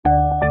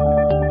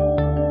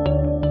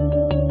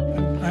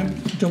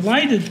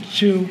delighted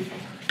to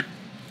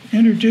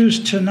introduce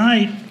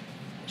tonight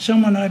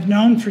someone I've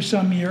known for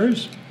some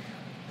years,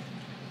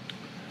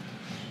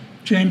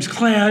 James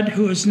Clad,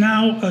 who is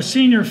now a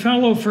senior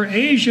fellow for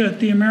Asia at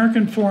the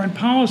American Foreign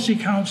Policy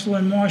Council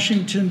in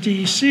Washington,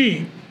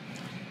 D.C.,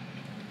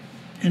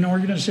 an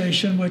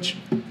organization which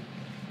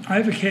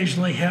I've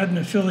occasionally had an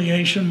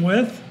affiliation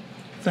with,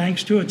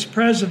 thanks to its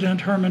president,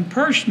 Herman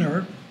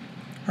Pershner.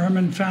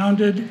 Herman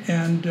founded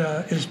and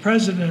is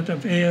president of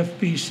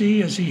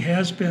AFBC, as he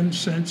has been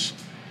since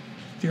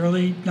the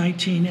early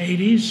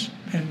 1980s,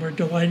 and we're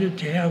delighted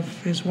to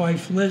have his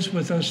wife Liz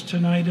with us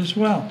tonight as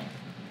well.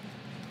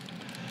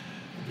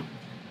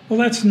 Well,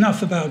 that's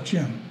enough about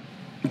Jim.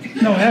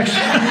 No,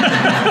 actually.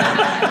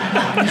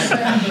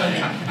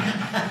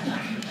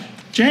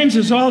 James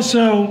is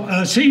also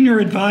a senior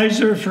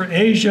advisor for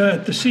Asia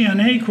at the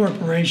CNA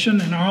Corporation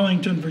in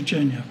Arlington,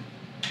 Virginia.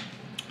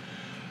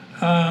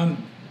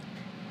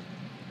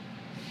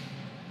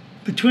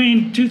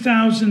 Between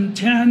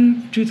 2002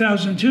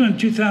 and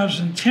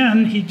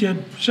 2010, he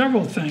did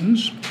several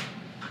things,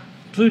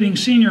 including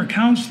senior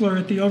counselor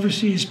at the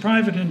Overseas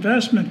Private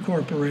Investment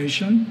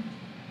Corporation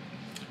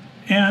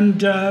and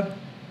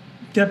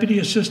Deputy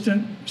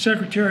Assistant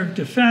Secretary of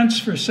Defense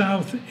for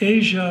South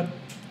Asia,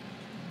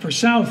 for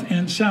South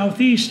and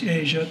Southeast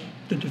Asia,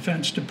 the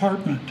Defense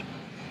Department.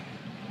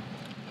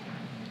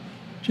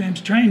 James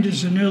trained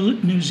as a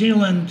New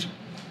Zealand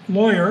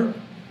lawyer,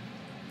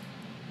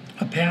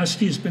 a past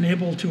he's been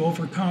able to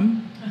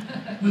overcome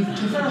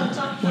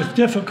with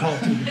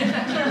difficulty.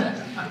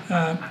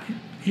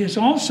 He has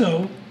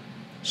also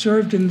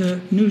served in the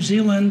New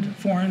Zealand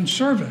Foreign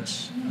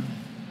Service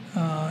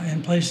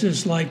in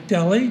places like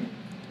Delhi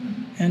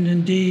and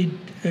indeed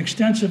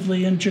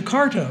extensively in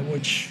Jakarta,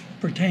 which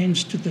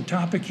pertains to the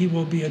topic he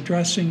will be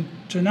addressing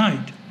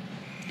tonight.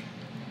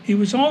 He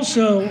was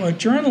also a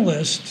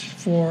journalist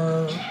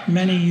for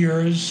many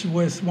years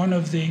with one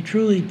of the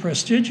truly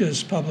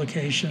prestigious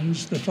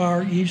publications, the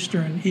Far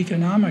Eastern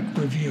Economic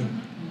Review.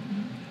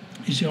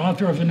 He's the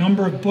author of a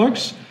number of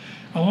books.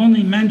 I'll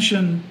only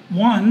mention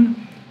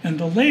one, and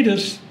the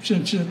latest,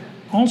 since it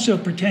also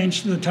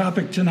pertains to the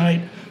topic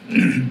tonight,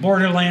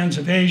 Borderlands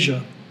of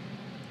Asia.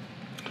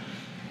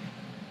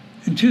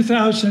 In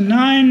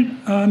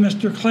 2009,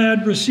 Mr.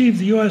 Clad received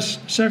the U.S.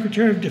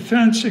 Secretary of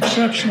Defense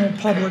Exceptional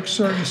Public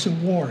Service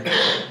Award.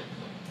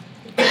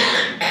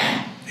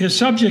 His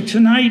subject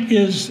tonight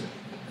is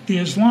the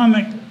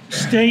Islamic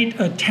State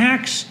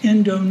attacks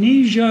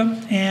Indonesia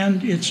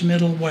and its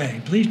middle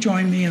way. Please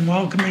join me in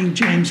welcoming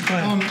James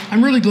Clad.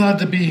 I'm really glad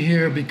to be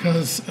here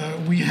because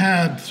we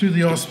had, through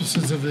the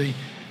auspices of the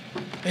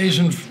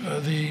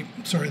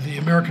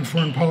American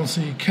Foreign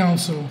Policy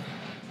Council,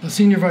 the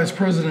Senior Vice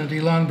President,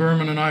 Ilan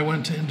Berman, and I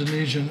went to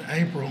Indonesia in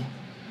April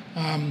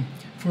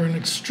for an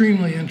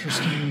extremely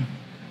interesting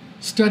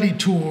study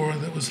tour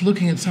that was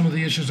looking at some of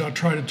the issues I'll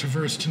try to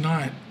traverse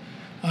tonight.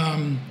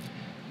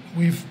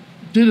 We've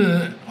did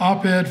an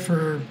op-ed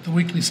for the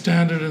Weekly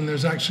Standard, and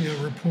there's actually a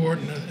report,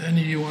 and if any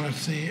of you want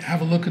to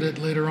have a look at it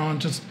later on,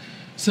 just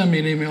send me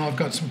an email. I've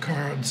got some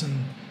cards,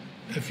 and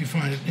if you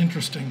find it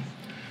interesting.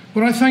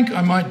 What I think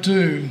I might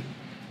do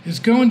is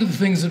go into the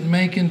things that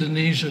make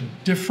Indonesia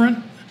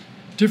different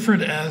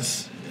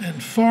as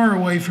and far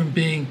away from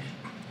being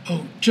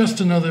just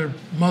another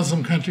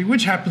Muslim country,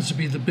 which happens to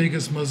be the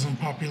biggest Muslim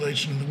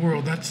population in the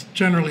world. That's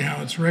generally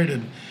how it's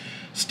rated.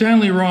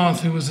 Stanley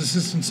Roth, who was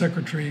Assistant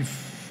Secretary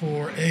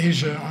for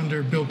Asia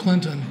under Bill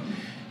Clinton,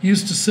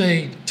 used to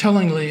say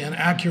tellingly and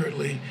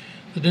accurately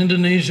that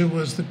Indonesia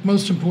was the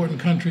most important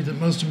country that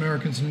most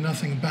Americans knew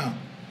nothing about.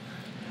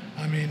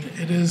 I mean,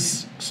 it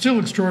is still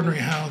extraordinary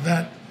how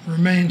that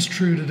remains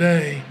true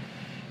today.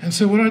 And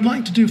so what I'd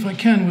like to do, if I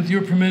can, with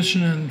your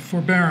permission and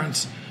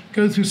forbearance,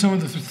 go through some of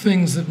the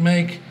things that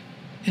make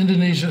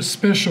Indonesia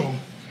special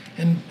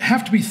and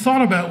have to be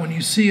thought about when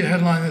you see a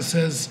headline that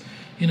says,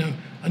 you know,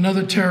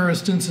 another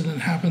terrorist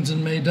incident happens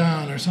in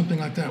Medan or something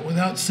like that,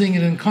 without seeing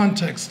it in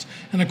context.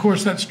 And of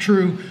course, that's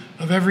true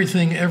of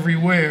everything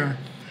everywhere.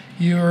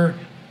 Your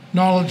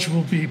knowledge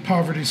will be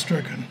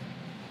poverty-stricken.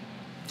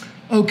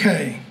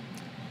 Okay,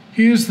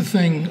 here's the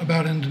thing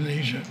about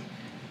Indonesia.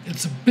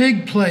 It's a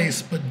big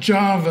place, but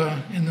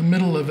Java in the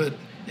middle of it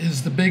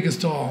is the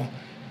biggest of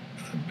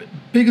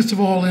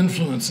all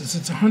influences.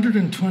 It's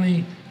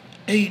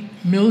 128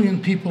 million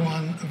people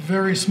on a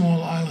very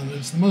small island.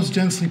 It's the most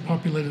densely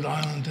populated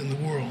island in the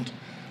world.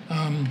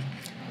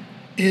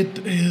 It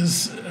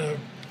is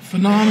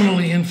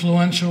phenomenally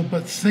influential,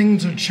 but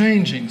things are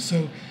changing.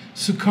 So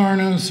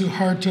Sukarno,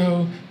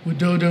 Suharto,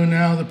 Widodo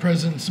now, the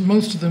presidents,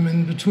 most of them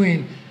in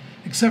between,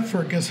 except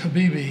for, I guess,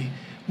 Habibie,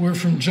 were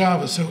from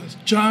Java. So it's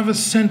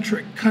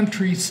Java-centric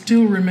country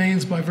still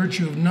remains by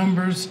virtue of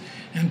numbers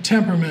and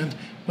temperament,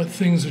 but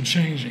things are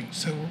changing.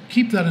 So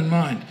keep that in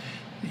mind.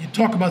 You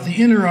talk about the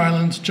inner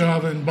islands,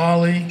 Java and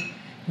Bali,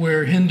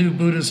 where Hindu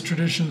Buddhist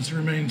traditions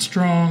remain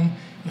strong,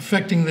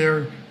 affecting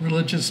their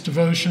religious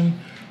devotion.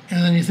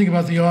 And then you think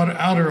about the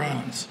outer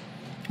islands,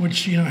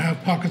 which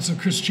have pockets of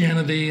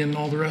Christianity and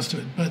all the rest of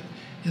it. But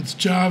it's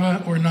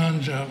Java or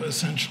non-Java,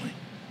 essentially.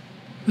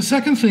 The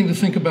second thing to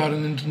think about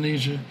in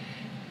Indonesia,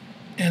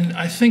 and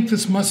I think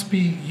this must be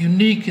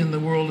unique in the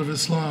world of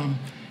Islam,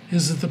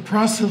 is that the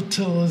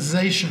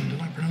proselytization,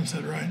 did I pronounce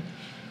that right,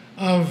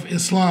 of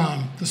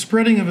Islam, the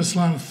spreading of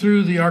Islam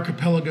through the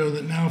archipelago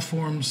that now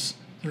forms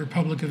the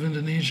Republic of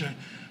Indonesia,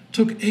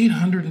 took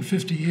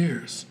 850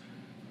 years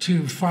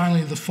to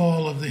finally the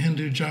fall of the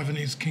Hindu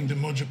Javanese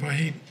kingdom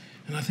Majapahit,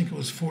 and I think it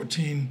was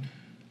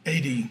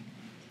 1480.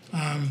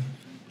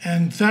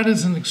 And that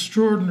is an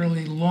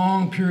extraordinarily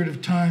long period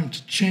of time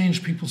to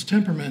change people's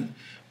temperament,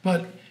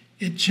 but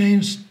it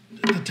changed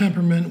the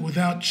temperament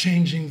without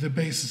changing the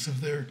basis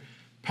of their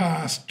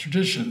past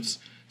traditions.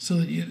 So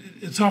that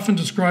it's often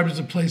described as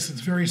a place that's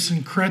very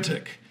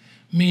syncretic,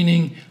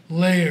 meaning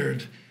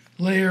layered,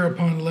 layer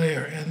upon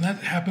layer. And that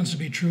happens to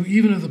be true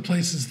even of the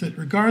places that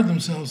regard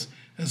themselves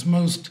as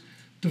most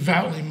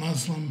devoutly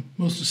Muslim,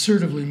 most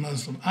assertively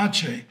Muslim.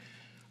 Aceh.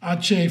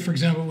 Aceh, for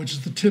example, which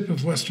is the tip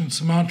of Western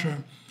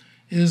Sumatra,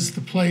 is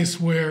the place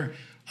where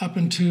up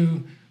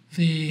into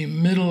the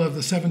middle of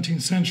the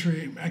 17th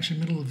century, actually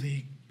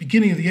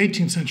beginning of the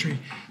 18th century,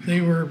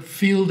 they were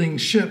fielding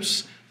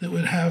ships that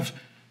would have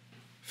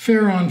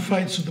fair-on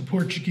fights with the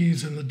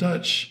Portuguese and the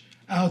Dutch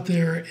out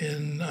there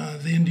in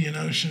the Indian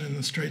Ocean and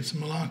the Straits of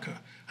Malacca.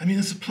 I mean,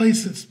 it's a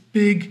place that's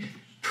big,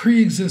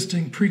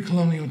 pre-existing,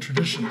 pre-colonial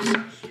traditions.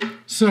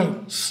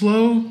 So,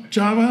 slow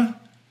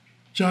Java,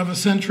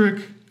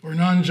 Java-centric or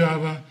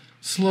non-Java,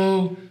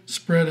 slow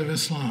spread of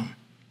Islam.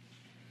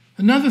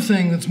 Another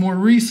thing that's more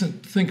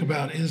recent to think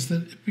about is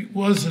that it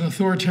was an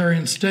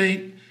authoritarian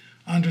state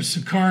under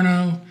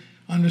Sukarno,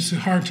 under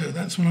Suharto.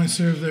 That's when I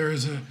served there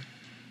as a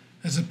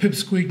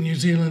pipsqueak New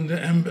Zealand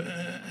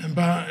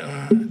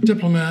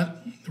diplomat,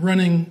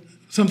 running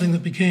something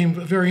that became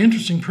a very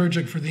interesting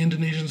project for the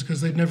Indonesians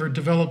because they'd never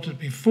developed it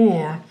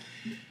before.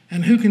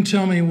 And who can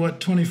tell me what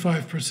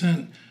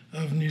 25%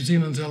 of New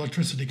Zealand's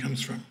electricity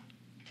comes from?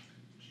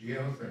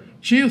 Geothermal.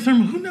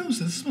 Geothermal. Who knows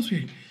this? This must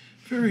be a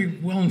very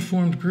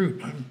well-informed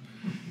group.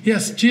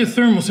 Yes,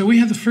 geothermal. So we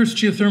had the first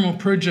geothermal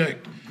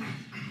project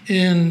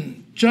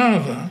in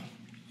Java,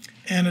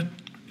 and it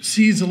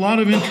sees a lot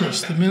of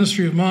interest. The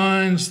Ministry of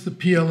Mines, the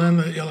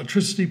PLN, the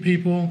electricity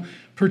people,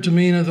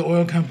 Pertamina, the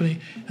oil company,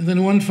 and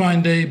then one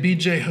fine day,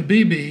 B.J.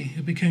 Habibie,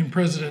 who became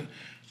president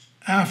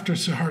after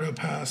Suharto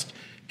passed,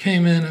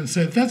 came in and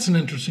said, that's an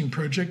interesting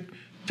project,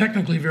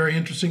 technically very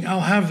interesting,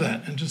 I'll have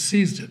that, and just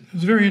seized it. It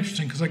was very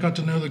interesting because I got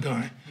to know the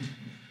guy.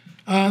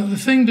 The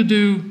thing to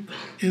do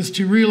is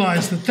to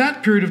realize that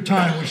that period of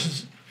time, which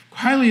is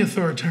highly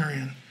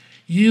authoritarian,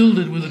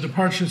 yielded with the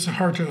departure of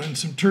Suharto and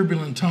some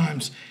turbulent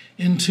times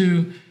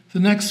into the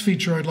next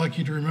feature I'd like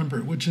you to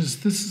remember, which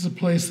is this is a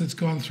place that's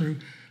gone through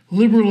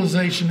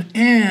liberalization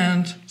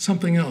and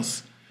something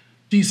else,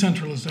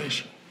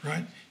 decentralization,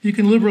 right? You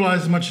can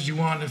liberalize as much as you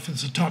want if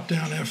it's a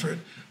top-down effort.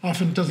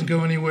 Often it doesn't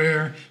go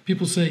anywhere.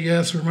 People say,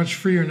 yes, we're much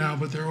freer now,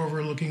 but they're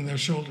overlooking their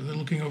shoulder. They're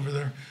looking over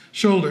their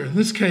shoulder. In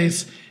this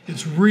case,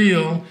 it's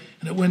real,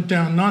 and it went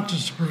down not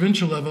just to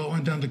provincial level, it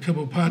went down to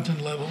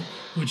Kabupaten level,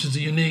 which is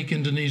a unique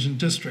Indonesian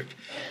district.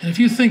 And if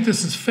you think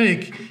this is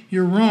fake,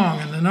 you're wrong.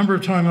 And a number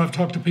of times I've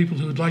talked to people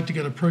who would like to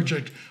get a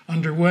project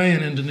underway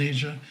in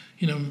Indonesia,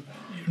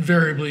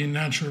 invariably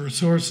natural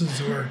resources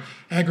or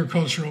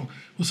agricultural,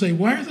 will say,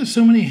 why are there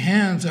so many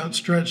hands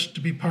outstretched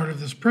to be part of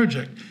this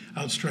project,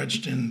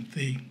 outstretched in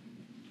the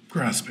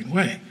grasping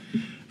way?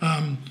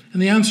 And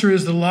the answer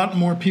is that a lot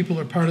more people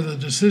are part of the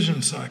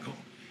decision cycle,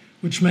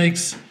 which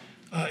makes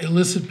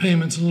illicit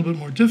payments a little bit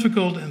more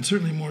difficult and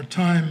certainly more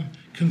time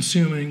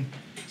consuming.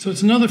 So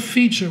it's another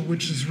feature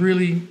which is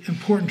really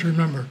important to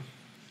remember.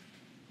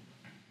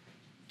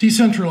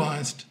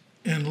 Decentralized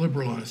and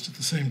liberalized at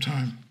the same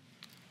time.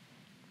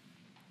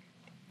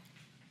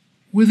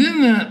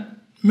 Within that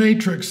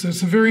matrix,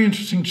 there's some very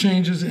interesting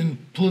changes in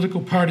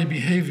political party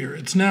behavior.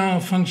 It's now a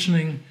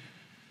functioning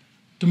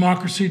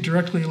democracy,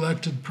 directly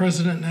elected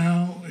president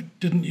now. It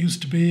didn't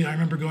used to be. I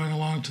remember going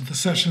along to the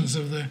sessions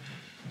of the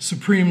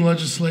Supreme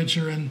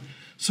Legislature, and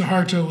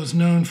Suharto was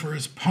known for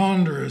his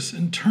ponderous,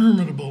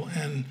 interminable,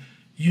 and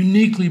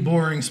uniquely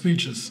boring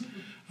speeches.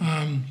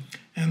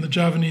 And the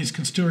Javanese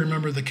can still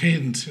remember the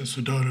cadence,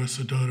 Sodara,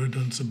 Sodara,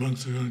 Dan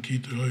Sabangsa,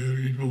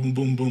 Kita, boom,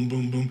 boom, boom,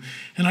 boom, boom.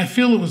 And I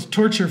feel it was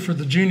torture for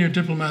the junior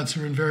diplomats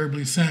who were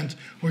invariably sent,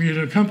 where you'd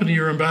accompany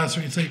your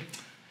ambassador, you'd say,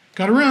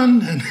 gotta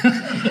run,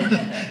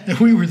 and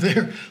we were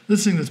there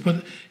listening to this.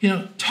 But,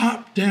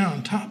 top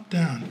down,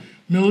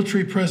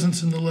 military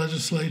presence in the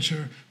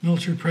legislature,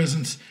 military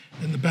presence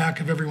in the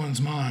back of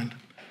everyone's mind.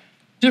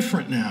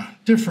 Different now,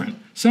 different.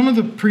 Some of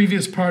the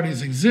previous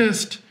parties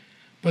exist,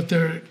 but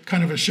they're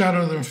kind of a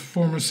shadow of their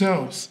former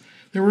selves.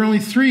 There were only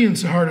 3 in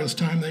Suharto's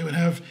time. They would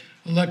have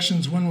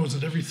elections, when was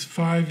it, every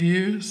 5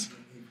 years?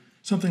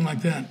 Something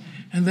like that.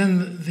 And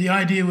then the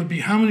idea would be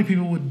how many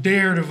people would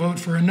dare to vote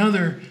for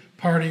another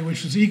party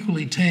which was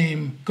equally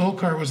tame.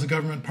 Golkar was the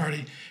government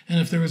party. And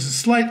if there was a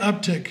slight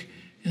uptick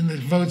in the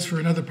votes for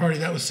another party,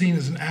 that was seen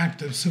as an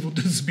act of civil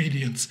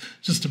disobedience,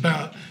 just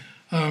about.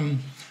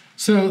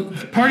 So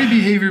party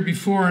behavior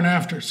before and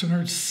after. So in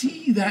order to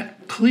see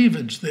that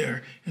cleavage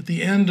there at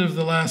the end of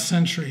the last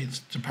century, it's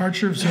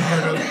departure of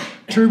Suharto,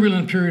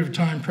 turbulent period of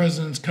time,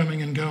 presidents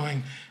coming and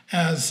going,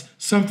 as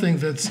something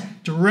that's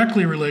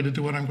directly related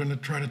to what I'm going to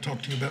try to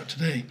talk to you about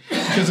today.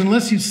 Because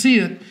unless you see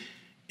it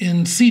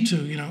in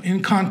situ,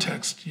 in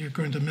context, you're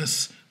going to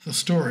miss the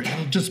story.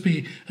 It'll just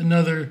be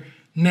another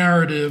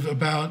narrative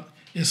about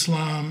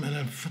Islam and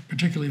a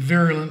particularly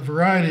virulent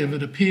variety of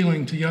it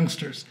appealing to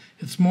youngsters.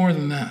 It's more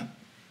than that.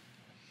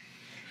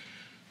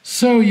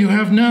 So you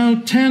have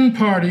now 10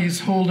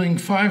 parties holding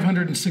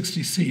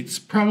 560 seats.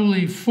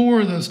 Probably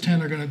 4 of those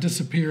 10 are going to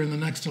disappear in the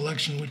next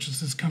election, which is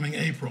this coming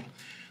April.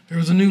 There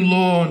was a new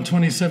law in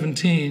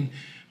 2017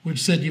 which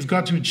said you've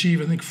got to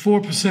achieve, I think,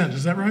 4%.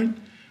 Is that right?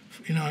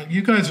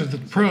 You guys are the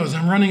pros.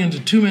 I'm running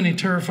into too many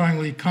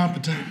terrifyingly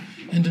competent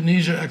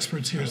Indonesia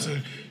experts here, so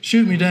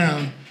shoot me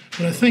down.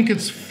 But I think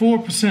it's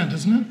 4%,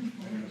 isn't it?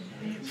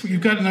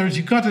 In other words,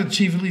 you've got to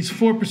achieve at least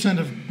 4%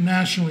 of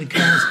nationally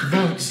cast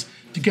votes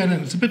to get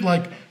in. It's a bit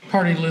like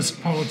party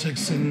list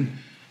politics in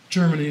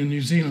Germany and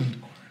New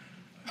Zealand.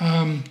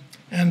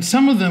 And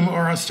some of them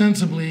are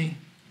ostensibly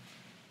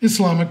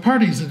Islamic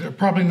parties that are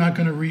probably not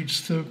going to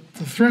reach the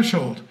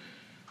threshold.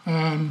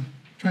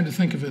 Trying to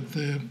think of it,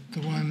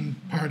 the one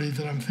party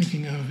that I'm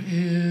thinking of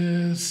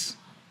is,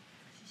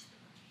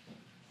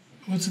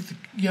 the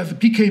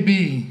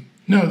PKB.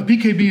 No, the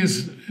PKB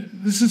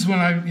this is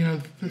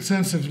when the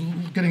sense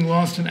of getting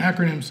lost in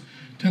acronyms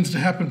tends to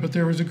happen, but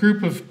there was a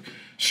group of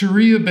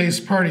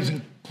Sharia-based parties,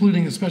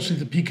 including especially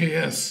the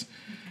PKS.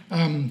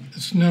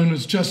 It's known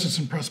as Justice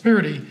and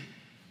Prosperity,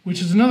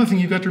 which is another thing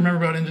you've got to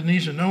remember about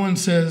Indonesia. No one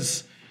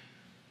says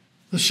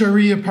the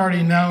Sharia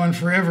party now and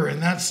forever,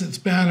 and that's its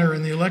banner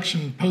in the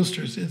election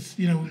posters. It's,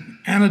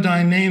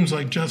 anodyne names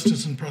like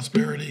Justice and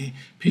Prosperity,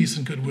 Peace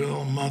and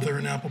Goodwill, Mother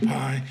and Apple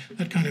Pie,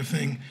 that kind of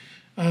thing,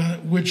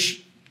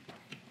 which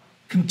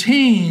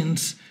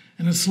contains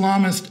an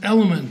Islamist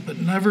element, but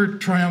never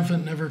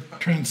triumphant, never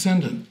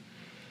transcendent.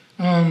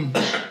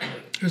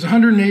 There's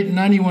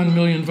 191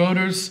 million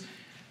voters.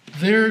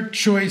 Their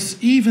choice,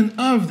 even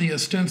of the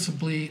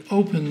ostensibly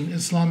open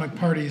Islamic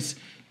parties,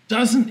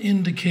 doesn't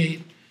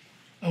indicate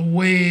a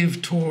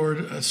wave toward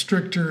a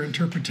stricter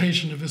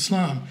interpretation of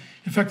Islam.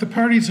 In fact, the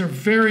parties are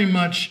very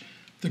much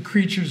the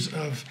creatures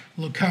of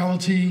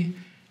locality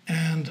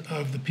and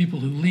of the people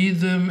who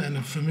lead them and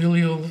of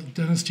familial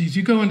dynasties.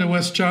 You go into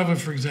West Java,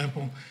 for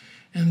example,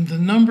 and the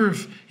number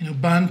of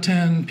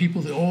Banten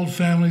people, the old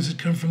families that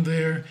come from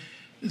there,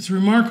 it's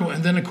remarkable.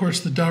 And then, of course,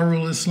 the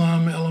Darul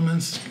Islam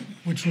elements,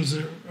 which was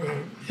a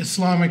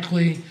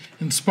Islamically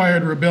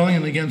inspired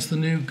rebellion against the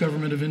new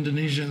government of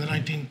Indonesia in the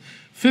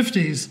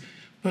 1950s.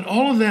 But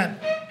all of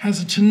that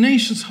has a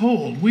tenacious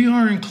hold. We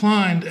are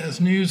inclined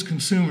as news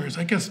consumers,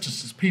 I guess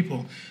just as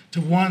people,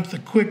 to want the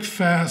quick,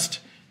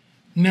 fast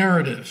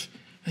narrative.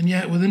 And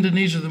yet with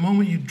Indonesia, the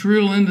moment you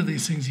drill into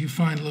these things, you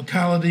find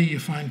locality, you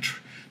find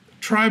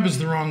tribe is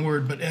the wrong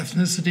word, but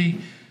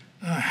ethnicity,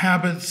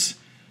 habits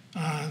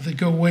that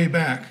go way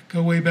back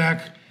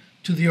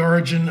to the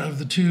origin of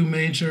the two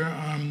major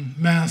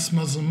mass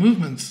Muslim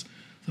movements,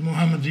 the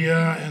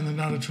Muhammadiyah and the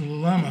Nahdlatul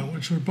Ulama,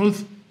 which were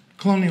both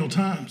colonial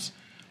times.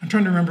 I'm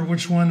trying to remember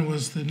which one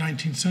was the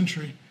 19th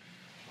century.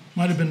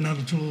 Might have been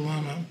Nahdlatul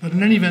Ulama, but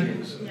in any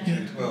event,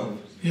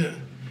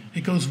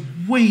 it goes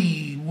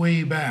way,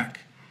 way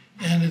back.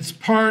 And it's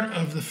part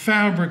of the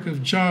fabric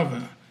of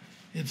Java.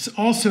 It's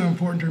also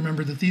important to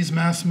remember that these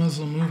mass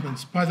Muslim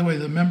movements, by the way,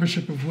 the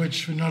membership of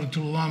which for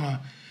Nahdlatul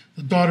Ulama,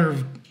 the daughter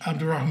of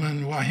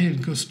Abdurrahman Wahid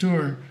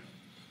Gustur,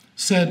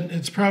 said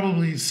it's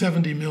probably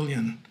 70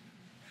 million.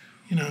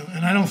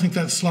 And I don't think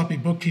that's sloppy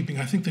bookkeeping.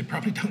 I think they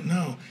probably don't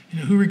know.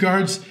 Who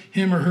regards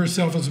him or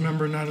herself as a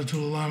member of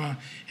Nahdlatul Ulama,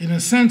 in a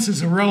sense,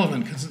 is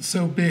irrelevant because it's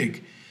so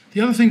big.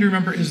 The other thing to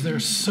remember is their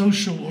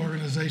social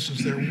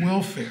organizations, their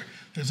welfare,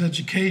 there's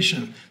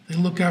education. They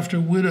look after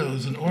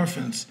widows and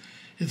orphans.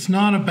 It's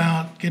not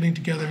about getting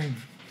together and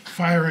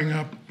firing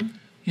up,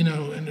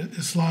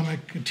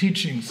 Islamic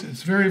teachings.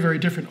 It's very, very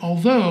different.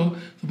 Although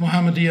the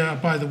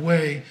Muhammadiyah, by the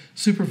way,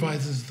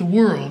 supervises the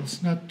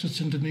world's, not just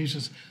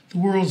Indonesia's, the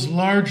world's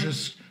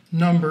largest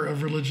number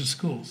of religious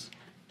schools.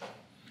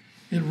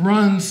 It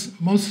runs,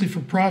 mostly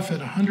for profit,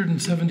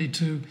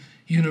 172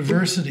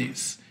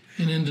 universities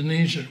in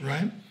Indonesia,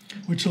 right?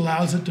 Which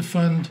allows it to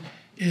fund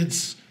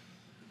its,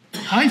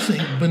 I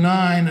think,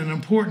 benign and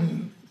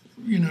important,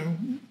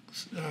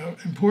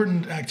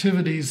 important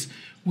activities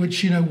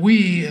which,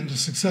 we and the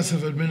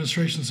successive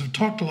administrations have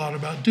talked a lot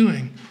about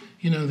doing.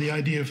 The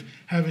idea of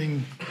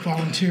having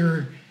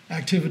volunteer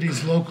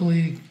activities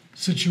locally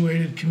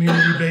situated,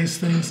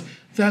 community-based things.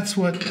 That's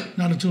what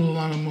Nahdlatul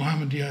Ulama and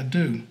Muhammadiyah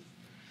do.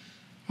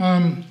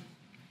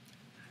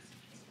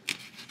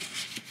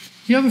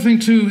 The other thing,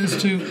 too,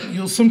 is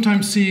you'll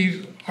sometimes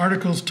see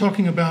articles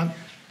talking about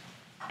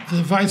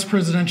the vice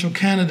presidential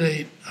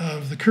candidate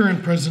of the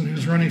current president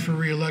who's running for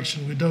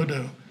re-election,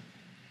 Widodo.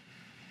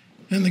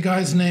 And the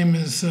guy's name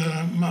is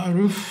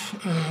Ma'ruf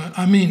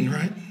Amin,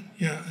 right?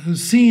 Yeah,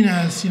 who's seen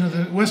as,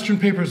 the Western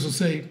papers will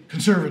say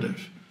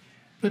conservative.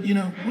 But,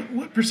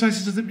 what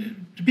precisely does it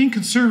mean? Being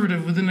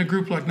conservative within a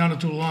group like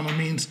Nahdlatul Ulama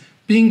means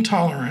being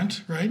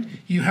tolerant, right?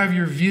 You have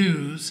your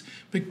views,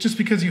 but just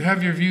because you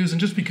have your views and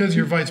just because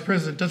you're vice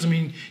president doesn't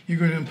mean you're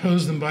going to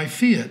impose them by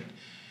fiat.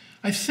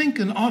 I think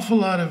an awful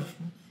lot of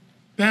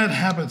bad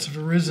habits have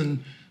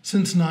arisen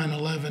since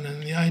 9/11,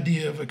 and the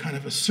idea of a kind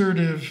of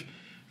assertive,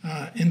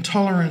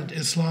 intolerant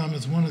Islam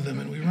is one of them,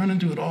 and we run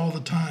into it all the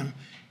time,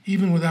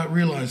 even without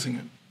realizing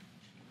it.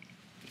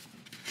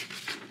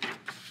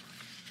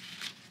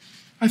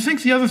 I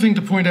think the other thing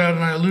to point out,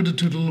 and I alluded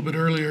to it a little bit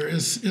earlier,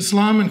 is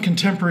Islam in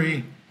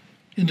contemporary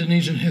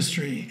Indonesian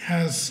history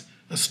has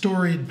a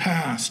storied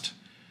past.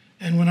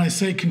 And when I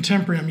say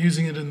contemporary, I'm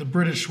using it in the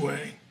British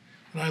way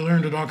that I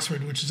learned at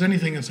Oxford, which is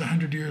anything that's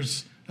 100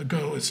 years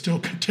ago is still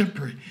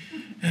contemporary.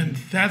 And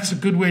that's a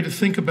good way to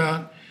think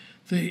about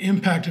the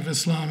impact of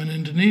Islam in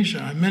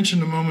Indonesia. I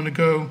mentioned a moment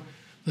ago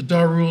the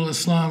Darul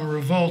Islam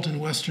revolt in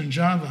Western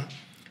Java,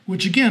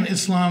 which again,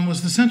 Islam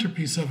was the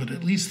centerpiece of it,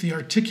 at least the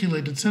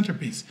articulated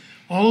centerpiece.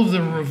 All of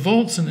the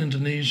revolts in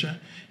Indonesia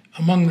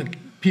among the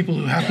people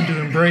who happen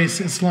to embrace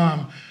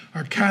Islam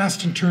are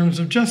cast in terms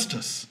of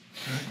justice,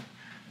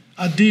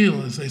 right?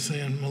 Adil, as they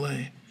say in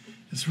Malay.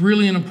 It's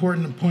really an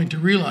important point to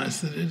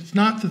realize that it's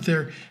not that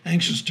they're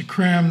anxious to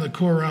cram the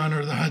Quran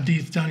or the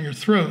Hadith down your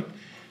throat.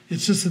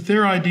 It's just that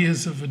their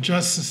ideas of a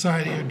just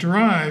society are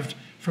derived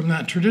from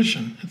that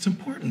tradition. It's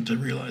important to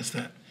realize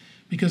that,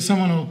 because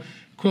someone will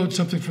quote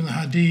something from the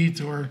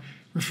Hadith or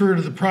refer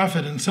to the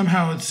Prophet, and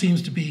somehow it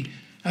seems to be,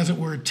 as it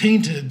were,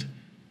 tainted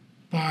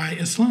by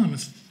Islam.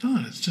 It's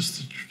not. It's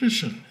just a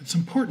tradition. It's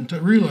important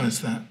to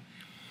realize that.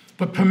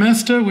 But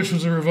Pemesta, which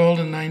was a revolt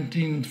in the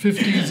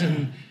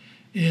 1950s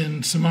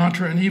in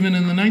Sumatra, and even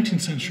in the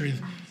 19th century,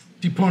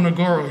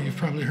 Diponegoro, you've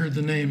probably heard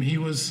the name. He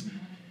was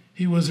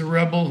a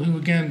rebel who,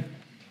 again,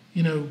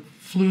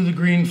 flew the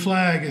green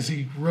flag as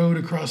he rode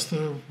across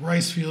the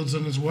rice fields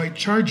on his white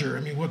charger.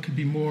 I mean, what could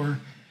be more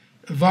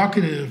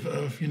evocative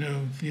of,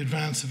 the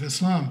advance of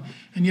Islam?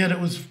 And yet it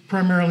was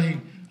primarily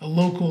a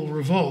local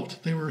revolt.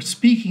 They were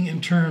speaking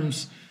in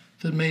terms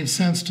that made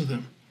sense to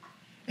them.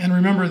 And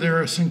remember,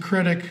 they're a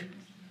syncretic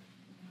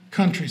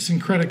country,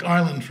 syncretic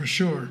island for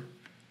sure.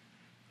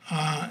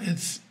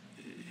 It's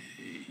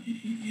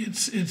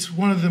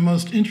one of the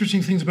most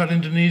interesting things about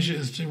Indonesia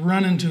is to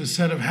run into a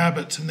set of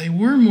habits, and they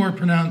were more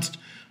pronounced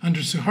under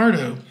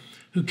Suharto,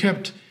 who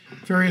kept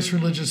various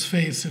religious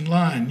faiths in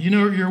line.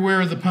 You're aware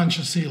of the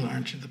Panchasila,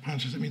 aren't you? The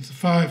Panchasila means the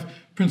 5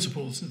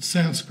 principles. It's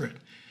Sanskrit.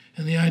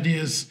 And the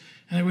idea is,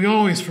 and we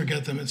always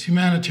forget them, it's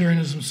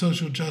humanitarianism,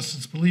 social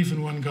justice, belief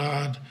in one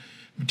God,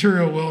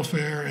 material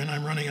welfare, and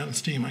I'm running out of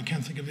steam. I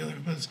can't think of the other,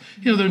 but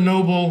they're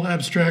noble,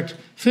 abstract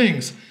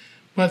things.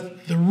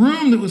 But the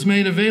room that was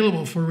made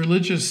available for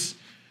religious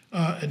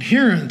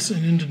adherence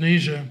in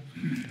Indonesia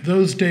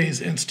those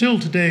days, and still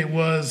today,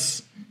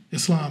 was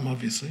Islam,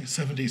 obviously,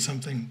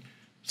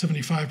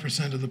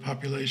 75% of the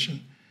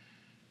population.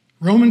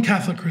 Roman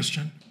Catholic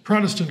Christian,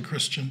 Protestant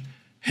Christian,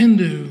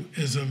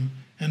 Hinduism,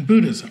 and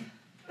Buddhism.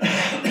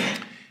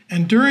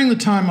 And during the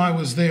time I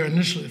was there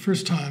initially, the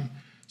first time,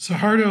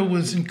 Suharto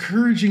was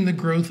encouraging the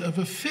growth of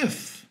a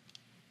 5th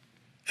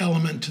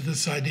element to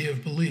this idea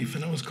of belief,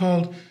 and it was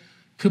called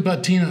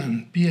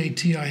Kebatinan,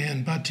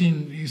 B-A-T-I-N.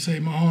 Batin, you say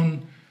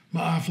Mohon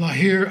Maaf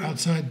Lahir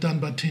outside,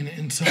 Dan Batina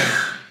inside.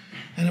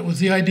 And it was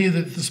the idea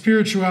that the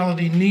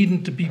spirituality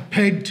needn't to be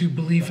pegged to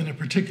belief in a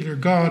particular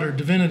God or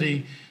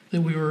divinity,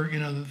 that we were,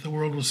 that the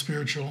world was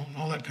spiritual and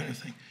all that kind of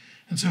thing.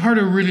 And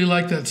Suharto really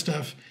liked that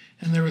stuff,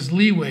 and there was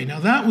leeway. Now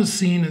that was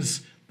seen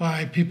as,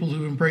 by people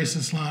who embrace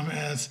Islam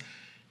as,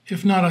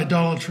 if not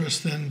idolatrous,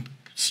 then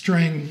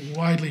straying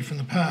widely from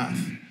the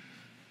path.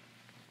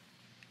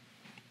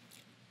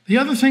 The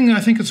other thing I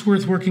think it's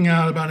worth working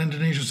out about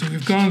Indonesia, so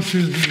we've gone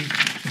through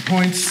the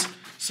points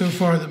so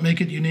far that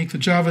make it unique, the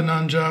Java,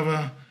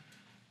 non-Java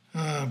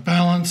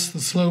balance, the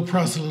slow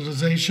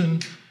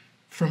proselytization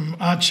from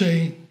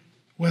Aceh,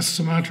 West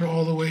Sumatra,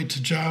 all the way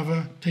to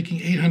Java,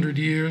 taking 800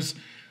 years,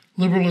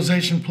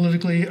 liberalization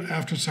politically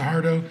after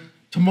Suharto,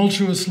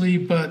 tumultuously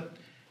but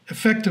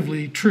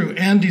effectively true,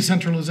 and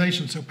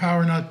decentralization, so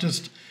power not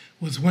just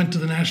went to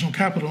the national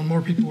capital and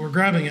more people were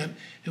grabbing it,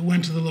 it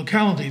went to the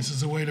localities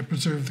as a way to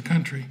preserve the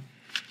country.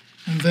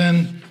 And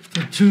then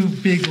the 2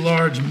 big,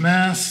 large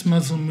mass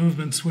Muslim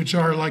movements, which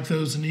are like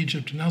those in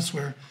Egypt and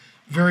elsewhere,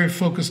 very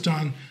focused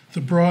on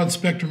the broad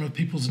spectrum of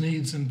people's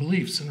needs and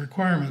beliefs and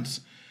requirements,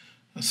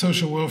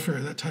 social welfare,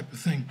 that type of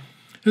thing.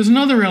 There's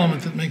another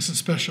element that makes it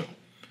special.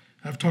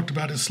 I've talked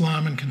about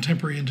Islam in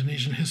contemporary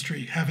Indonesian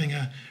history having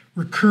a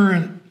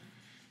recurrent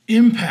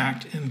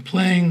impact in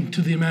playing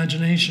to the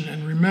imagination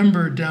and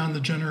remembered down the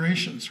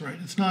generations, right?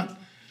 It's not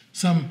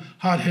some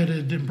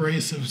hot-headed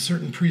embrace of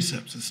certain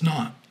precepts. It's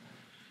not.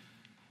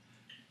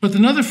 But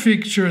another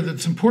feature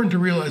that's important to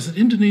realize that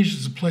Indonesia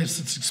is a place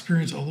that's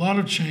experienced a lot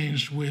of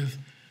change with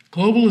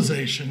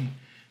globalization,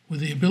 with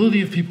the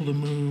ability of people to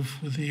move,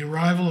 with the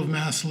arrival of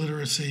mass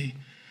literacy,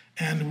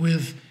 and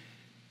with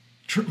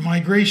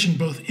migration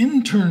both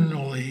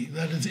internally,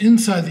 that is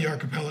inside the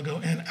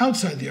archipelago, and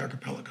outside the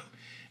archipelago.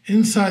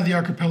 Inside the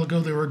archipelago,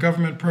 there were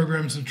government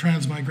programs of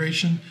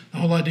transmigration. The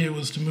whole idea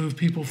was to move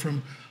people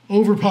from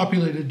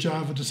overpopulated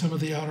Java to some of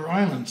the outer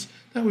islands.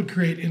 That would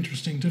create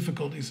interesting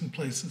difficulties in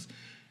places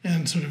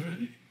and sort of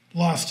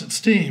lost its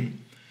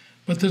steam.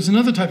 But there's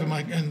another type of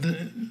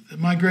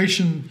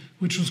migration,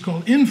 which was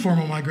called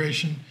informal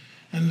migration,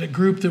 and a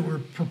group that were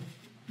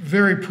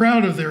very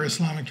proud of their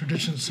Islamic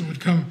traditions, so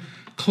would come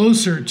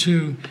closer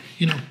to,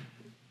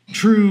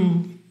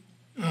 true,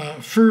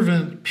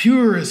 fervent,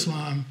 pure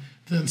Islam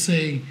than,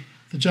 say,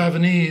 the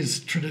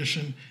Javanese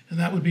tradition, and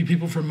that would be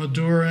people from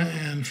Madura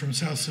and from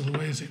South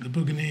Sulawesi, the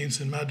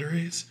Buginese and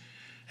Madurese.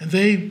 And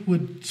they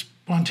would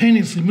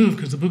spontaneously move,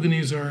 because the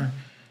Buginese are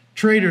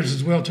traders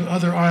as well, to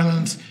other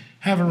islands,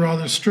 have a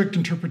rather strict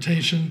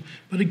interpretation.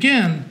 But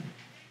again,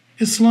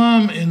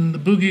 Islam in the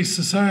Bugis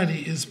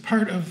society is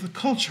part of the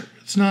culture.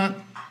 It's not,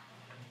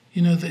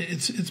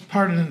 it's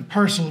part and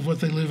parcel of what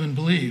they live and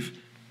believe.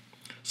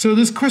 So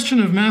this question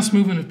of mass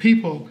movement of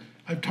people,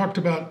 I've talked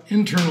about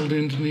internal to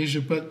Indonesia,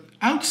 but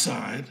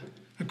outside,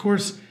 of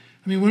course,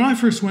 when I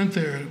first went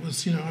there, it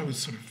was, I was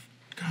sort of,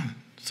 God,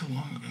 so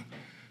long ago,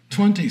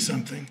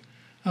 20-something.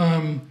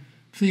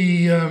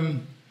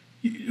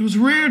 It was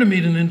rare to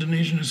meet an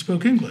Indonesian who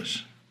spoke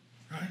English,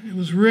 right? It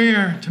was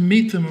rare to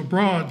meet them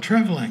abroad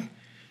traveling.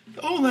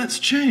 All that's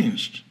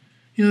changed.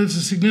 There's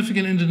a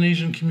significant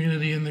Indonesian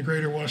community in the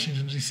greater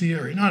Washington, D.C.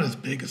 area, not as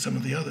big as some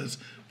of the others,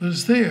 but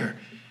it's there.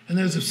 And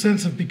there's a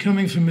sense of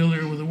becoming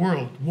familiar with the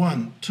world,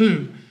 one.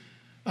 Two,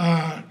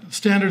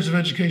 standards of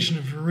education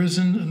have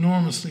risen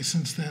enormously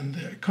since then.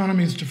 The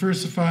economy is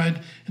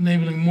diversified,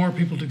 enabling more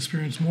people to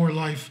experience more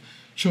life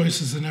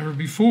choices than ever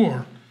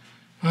before.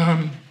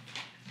 And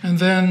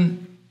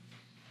then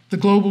the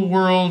global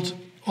world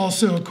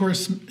also, of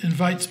course,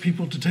 invites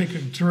people to take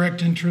a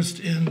direct interest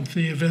in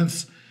the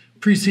events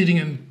preceding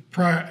and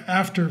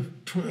after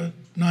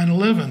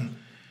 9/11.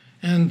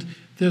 And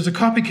there's a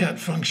copycat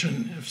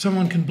function. If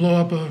someone can blow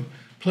up a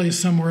place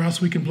somewhere else,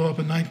 we can blow up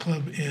a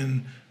nightclub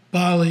in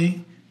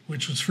Bali,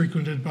 which was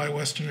frequented by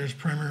Westerners,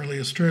 primarily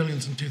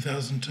Australians, in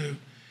 2002,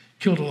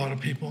 killed a lot of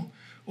people,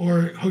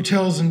 or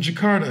hotels in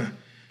Jakarta.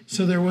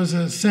 So there was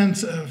a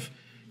sense of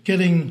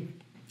getting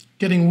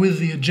with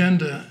the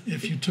agenda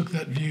if you took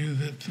that view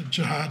that the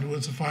jihad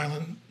was a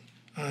violent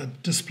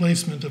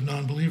displacement of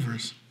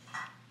non-believers.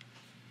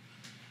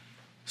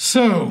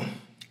 So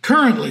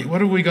currently, what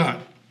have we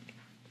got?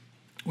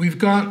 We've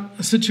got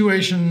a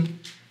situation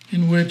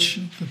in which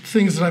the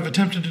things that I've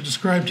attempted to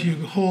describe to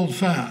you hold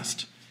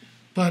fast,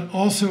 but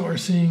also are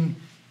seeing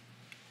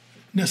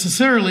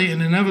necessarily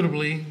and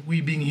inevitably,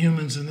 we being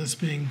humans and this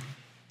being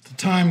the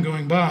time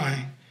going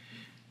by,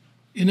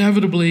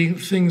 inevitably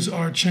things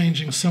are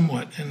changing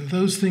somewhat. And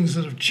those things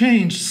that have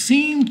changed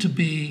seem to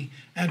be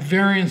at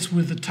variance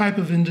with the type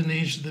of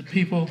Indonesia that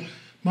people,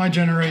 my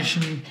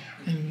generation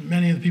and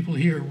many of the people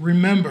here,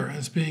 remember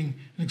as being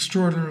an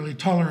extraordinarily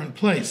tolerant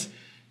place.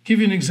 Give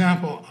you an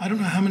example. I don't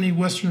know how many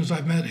Westerners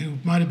I've met who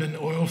might have been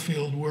oil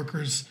field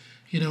workers,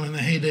 in the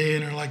heyday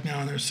and are like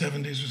now in their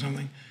 70s or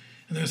something.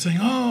 And they're saying,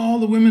 all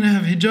the women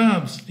have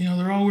hijabs.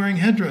 They're all wearing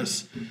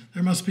headdress.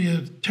 There must be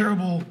a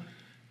terrible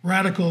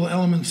radical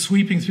element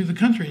sweeping through the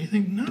country. And you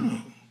think,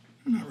 no,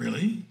 not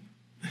really.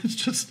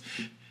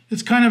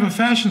 It's kind of a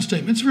fashion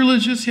statement. It's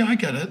religious, yeah, I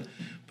get it.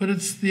 But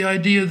it's the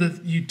idea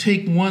that you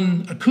take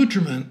one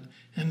accoutrement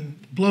and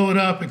blow it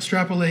up,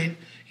 extrapolate,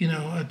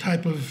 a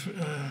type of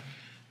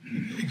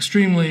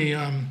extremely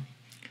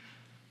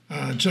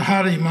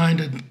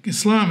jihadi-minded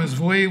Islam is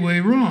way, way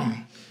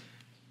wrong.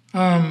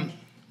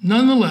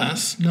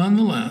 Nonetheless,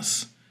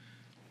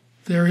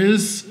 there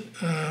is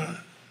a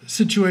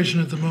situation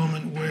at the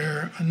moment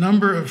where a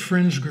number of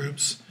fringe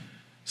groups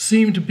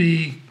seem to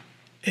be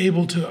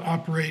able to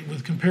operate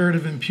with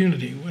comparative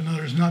impunity, when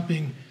others not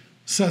being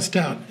sussed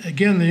out.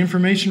 Again, the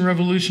information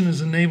revolution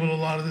has enabled a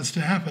lot of this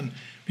to happen.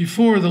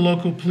 Before, the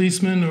local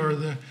policeman or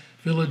the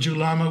village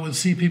ulama would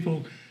see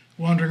people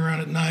wandering around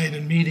at night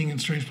and meeting in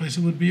strange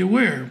places, would be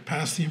aware,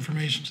 pass the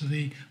information to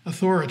the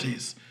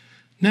authorities.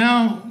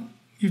 Now,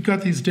 you've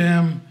got these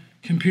damn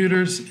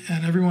computers,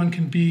 and everyone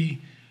can be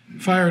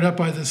fired up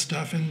by this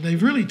stuff, and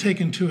they've really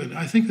taken to it.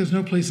 I think there's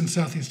no place in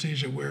Southeast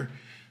Asia where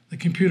the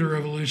computer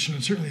revolution,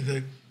 and certainly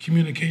the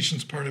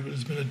communications part of it,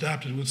 has been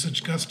adapted with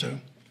such gusto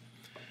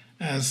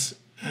as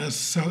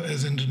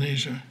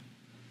Indonesia.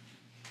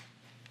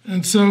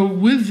 And so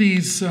with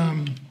these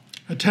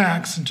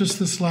attacks, and just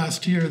this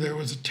last year, there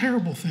was a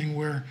terrible thing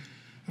where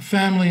a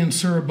family in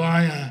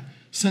Surabaya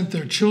sent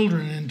their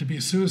children in to be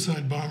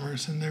suicide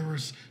bombers, and there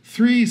was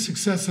 3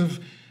 successive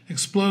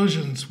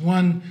explosions,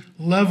 one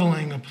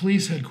leveling a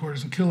police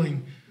headquarters and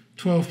killing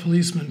 12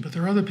 policemen, but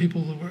there are other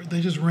people they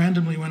just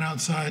randomly went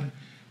outside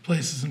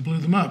places and blew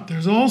them up.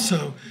 There's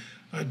also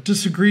a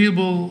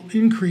disagreeable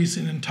increase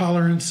in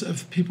intolerance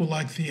of people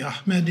like the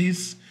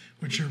Ahmadis,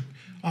 which are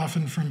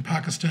often from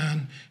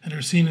Pakistan and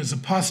are seen as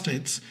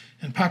apostates.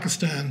 And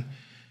Pakistan,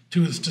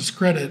 to its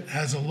discredit,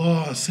 has a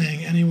law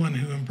saying anyone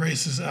who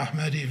embraces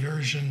Ahmadi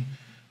version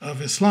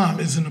of Islam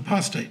is an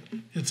apostate.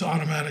 It's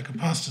automatic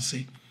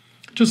apostasy.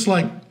 Just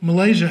like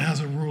Malaysia has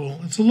a rule,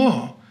 it's a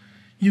law.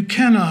 you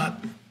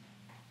cannot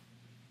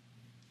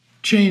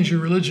change your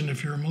religion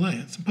if you're a Malay.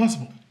 It's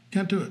impossible.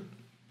 Can't do it.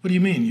 What do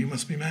you mean? You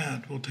must be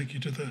mad. We'll take you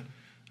to the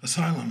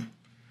asylum.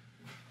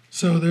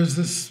 So there's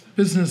this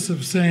business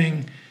of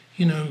saying,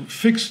 you know,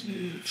 fixed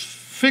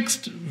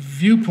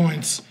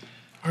viewpoints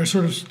are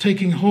sort of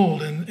taking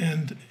hold,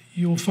 and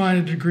you'll find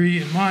a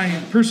degree, in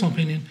my personal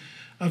opinion,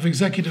 of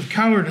executive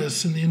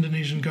cowardice in the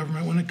Indonesian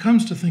government when it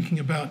comes to thinking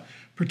about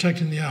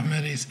protecting the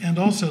Ahmadis. And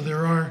also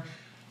there are,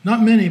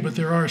 not many, but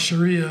there are not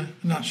Sharia,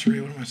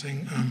 what am I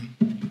saying?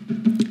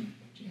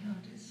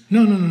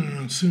 No,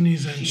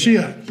 Sunnis and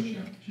Shia.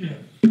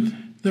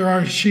 There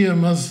are Shia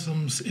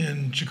Muslims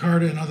in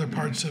Jakarta and other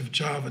parts of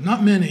Java.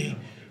 Not many,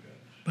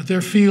 but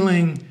they're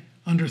feeling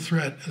under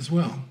threat as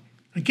well.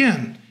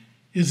 Again,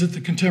 is it the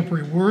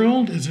contemporary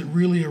world? Is it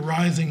really a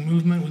rising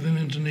movement within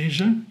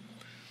Indonesia?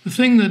 The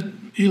thing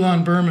that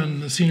Ilan Berman,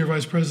 the senior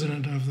vice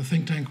president of the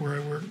think tank where I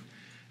work,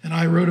 and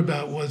I wrote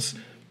about was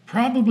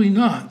probably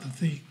not, that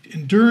the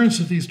endurance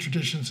of these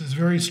traditions is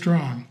very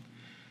strong,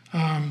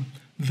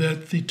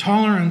 that the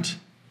tolerant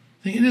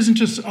thing, it isn't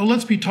just, oh,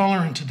 let's be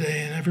tolerant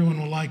today and everyone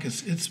will like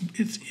us.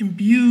 It's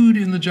imbued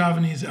in the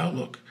Javanese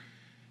outlook.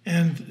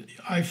 And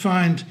I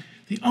find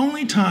the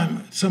only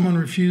time someone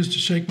refused to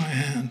shake my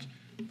hand,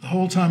 the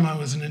whole time I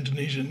was in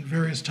Indonesia, and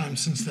various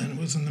times since then,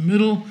 was in the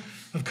middle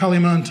of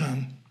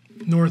Kalimantan,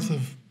 north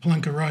of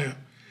Palangkaraya.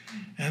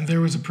 And there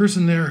was a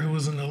person there who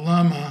was an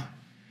ulama,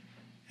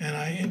 and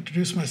I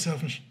introduced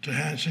myself to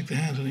shake the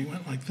hand, and he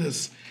went like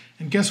this.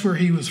 And guess where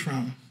he was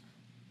from?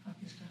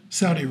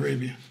 Saudi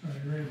Arabia.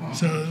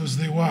 So it was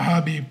the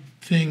Wahhabi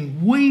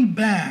thing way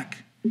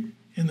back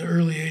in the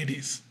early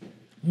 80s.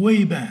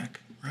 Way back,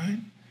 right?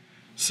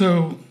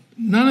 So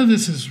none of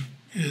this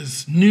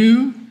is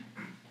new.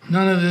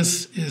 None of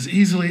this is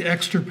easily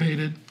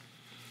extirpated.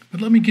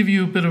 But let me give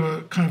you a bit of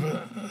a kind of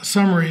a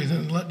summary,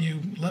 and let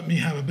me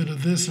have a bit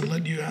of this, and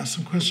let you ask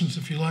some questions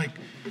if you like,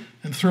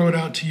 and throw it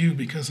out to you,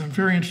 because I'm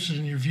very interested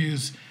in your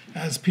views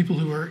as people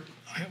who are,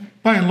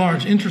 by and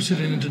large, interested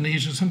in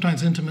Indonesia,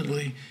 sometimes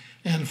intimately,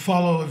 and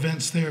follow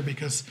events there,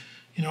 because,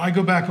 you know, I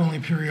go back only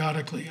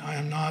periodically. I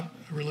am not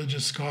a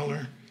religious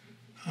scholar,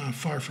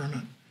 far from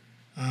it.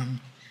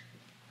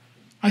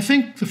 I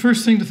think the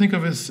first thing to think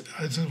of is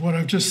what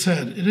I've just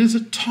said. It is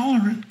a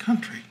tolerant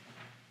country,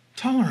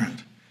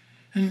 tolerant.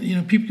 And, you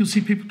know, you'll see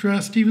people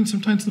dressed, even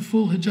sometimes the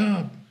full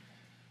hijab.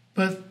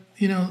 But,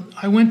 you know,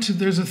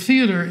 there's a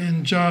theater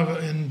in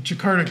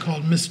Jakarta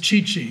called Miss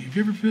Cici. Have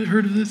you ever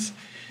heard of this?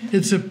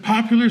 It's a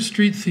popular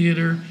street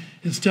theater.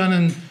 It's done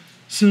in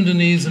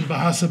Sundanese and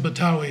Bahasa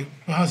Betawi.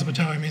 Bahasa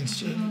Betawi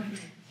means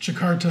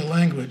Jakarta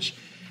language.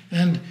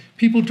 And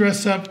people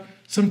dress up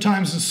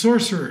sometimes as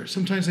sorcerers.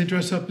 Sometimes they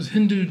dress up as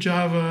Hindu,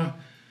 Java,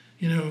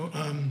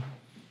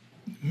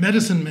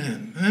 medicine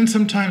men, and then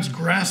sometimes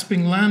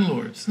grasping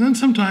landlords, and then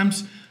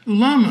sometimes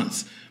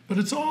ulamas. But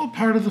it's all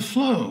part of the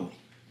flow.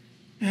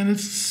 And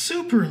it's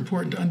super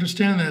important to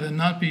understand that and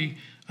not be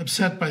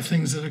upset by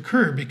things that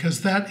occur,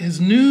 because that is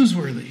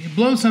newsworthy. You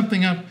blow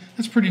something up,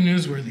 that's pretty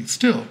newsworthy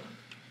still.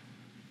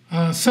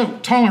 So,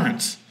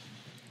 tolerance.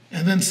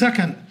 And then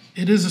second,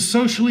 it is a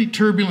socially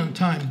turbulent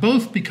time,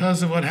 both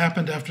because of what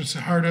happened after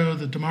Suharto,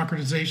 the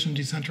democratization,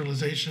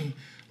 decentralization,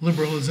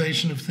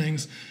 liberalization of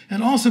things,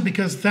 and also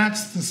because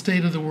that's the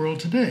state of the world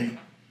today.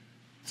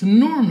 It's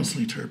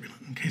enormously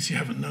turbulent, in case you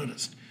haven't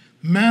noticed.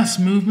 Mass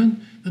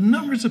movement, the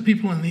numbers of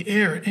people in the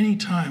air at any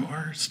time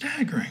are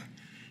staggering,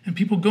 and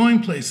people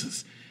going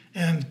places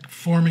and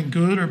forming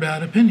good or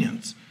bad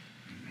opinions.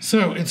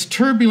 So it's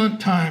turbulent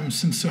times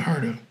since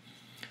Suharto.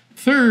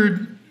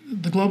 Third,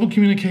 the global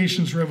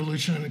communications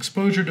revolution and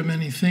exposure to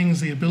many things,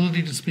 the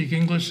ability to speak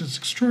English is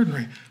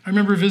extraordinary. I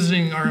remember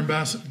visiting our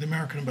ambassador, the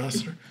American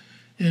ambassador,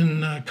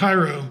 in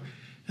Cairo,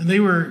 and they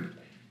were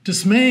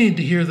dismayed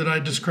to hear that I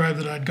described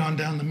that I'd gone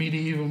down the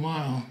medieval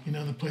mile,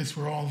 the place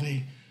where all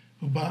the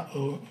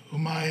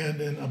Umayyad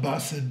and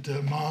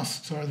Abbasid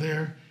mosques are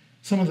there,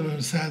 some of them in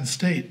a sad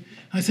state. And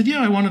I said,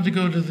 I wanted to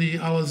go to the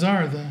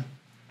Al-Azhar, the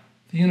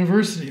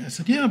university. I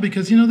said,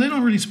 because, they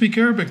don't really speak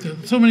Arabic.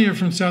 So many are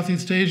from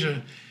Southeast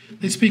Asia.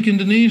 They speak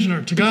Indonesian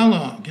or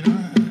Tagalog,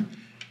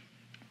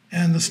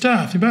 And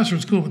the ambassador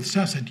was cool, but the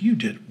staff said, you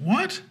did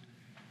what?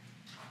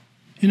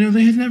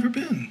 They had never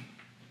been.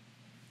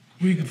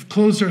 We've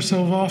closed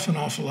ourselves off an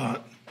awful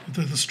lot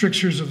with the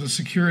strictures of the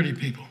security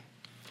people.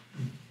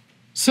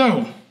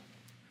 So,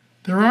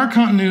 there are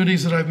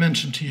continuities that I've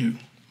mentioned to you,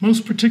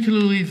 most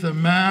particularly the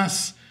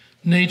mass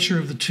nature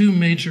of the two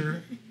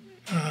major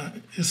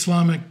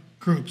Islamic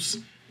groups,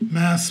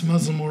 mass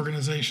Muslim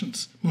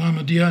organizations,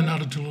 Muhammadiyah and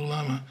Nahdlatul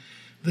Ulama.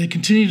 They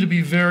continue to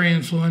be very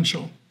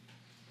influential.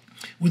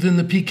 Within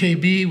the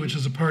PKB, which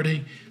is a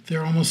party,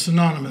 they're almost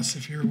synonymous.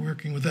 If you're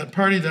working with that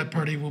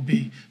party will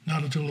be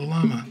Nahdlatul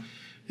Ulama.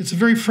 It's a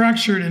very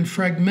fractured and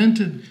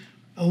fragmented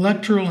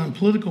electoral and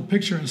political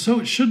picture, and so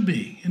it should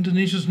be.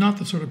 Indonesia is not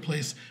the sort of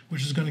place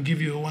which is going to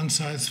give you a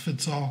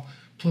one-size-fits-all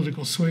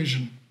political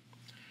suasion.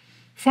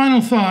 Final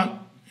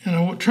thought,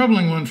 a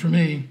troubling one for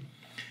me,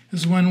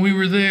 is when we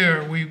were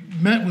there, we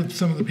met with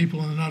some of the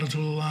people in the Nahdlatul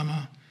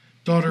Ulama,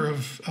 daughter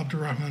of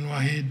Abdurrahman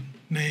Wahid,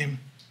 name?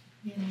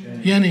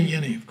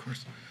 Yeni, of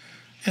course.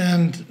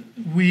 And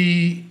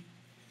we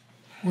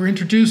were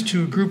introduced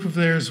to a group of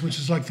theirs, which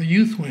is like the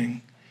youth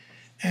wing,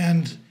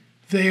 and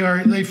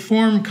they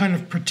form kind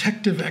of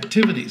protective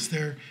activities.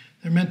 They're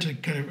meant to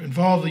kind of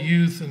involve the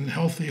youth in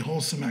healthy,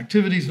 wholesome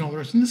activities and all the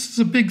rest. And this is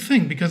a big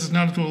thing because it's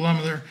Nahdlatul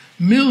Ulama. There are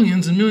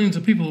millions and millions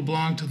of people who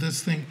belong to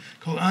this thing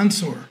called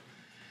Ansor.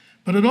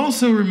 But it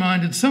also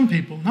reminded some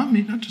people, not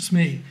me, not just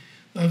me,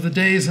 of the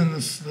days in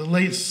the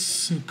late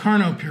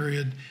Sukarno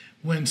period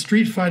when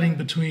street fighting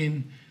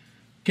between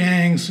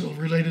gangs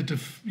related to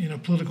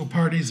political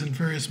parties and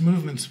various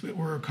movements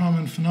were a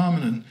common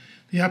phenomenon.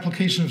 The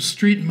application of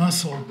street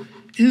muscle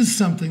is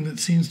something that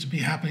seems to be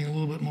happening a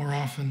little bit more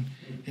often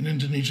in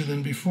Indonesia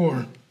than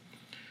before.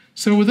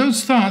 So with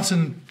those thoughts,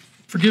 and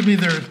forgive me,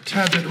 they're a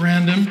tad bit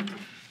random,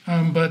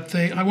 but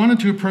I wanted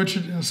to approach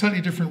it in a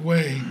slightly different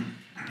way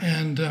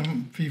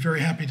and be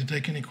very happy to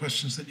take any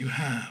questions that you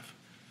have.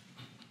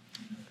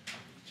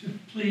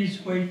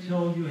 Please wait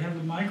till you have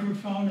a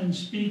microphone and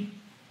speak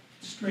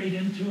straight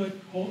into it.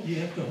 You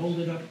have to hold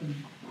it up.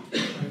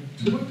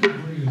 To what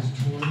degree is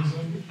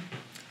tourism?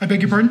 I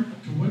beg your pardon?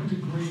 To what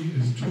degree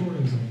is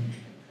tourism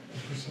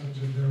a percentage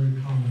of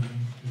very common?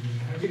 Is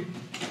it a heavy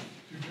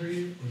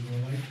degree or is it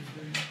a light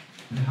degree?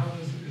 And how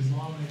does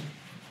Islamic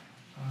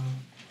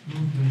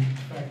movement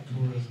affect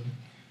tourism?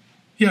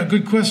 Yeah,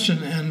 good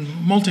question and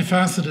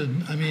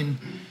multifaceted. I mean,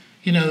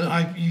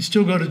 you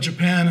still go to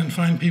Japan and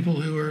find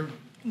people who are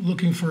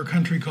looking for a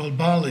country called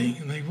Bali,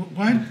 and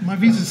why? My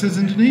visa says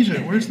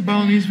Indonesia. Where's the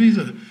Balinese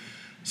visa?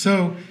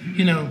 So,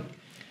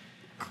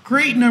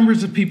 great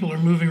numbers of people are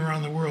moving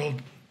around the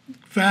world.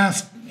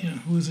 Vast,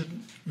 who is it?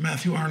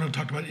 Matthew Arnold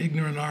talked about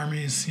ignorant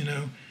armies,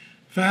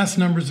 vast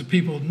numbers of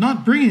people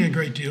not bringing a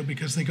great deal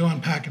because they go on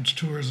package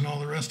tours and all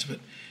the rest of it.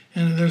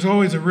 And there's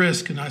always a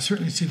risk, and I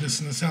certainly see this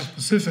in the South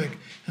Pacific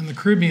and the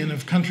Caribbean,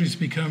 of countries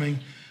becoming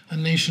a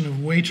nation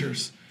of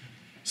waiters.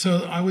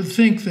 So I would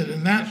think that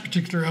in that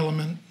particular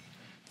element,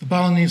 the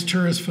Balinese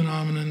tourist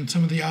phenomenon,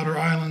 some of the outer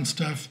island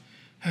stuff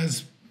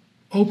has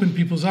opened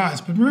people's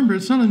eyes. But remember,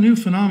 it's not a new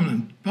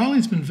phenomenon.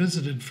 Bali's been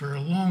visited for a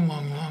long,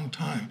 long, long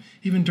time.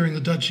 Even during the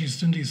Dutch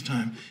East Indies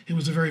time, it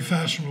was a very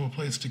fashionable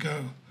place to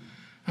go.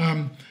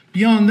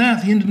 Beyond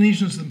that, the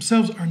Indonesians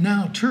themselves are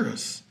now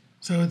tourists.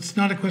 So it's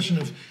not a question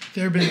of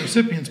they're being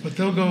recipients, but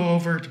they'll go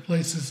over to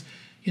places,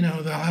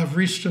 they'll have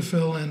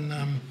Rijstafel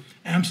in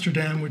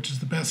Amsterdam, which is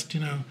the best,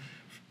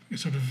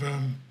 sort of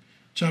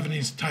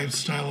Javanese type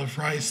style of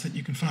rice that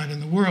you can find in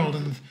the world.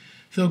 And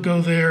they'll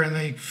go there and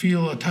they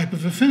feel a type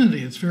of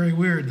affinity. It's very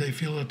weird. They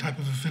feel a type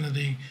of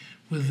affinity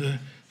with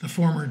the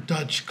former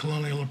Dutch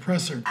colonial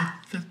oppressor.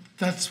 But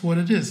that's what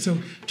it is. So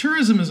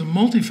tourism is a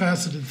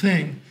multifaceted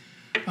thing.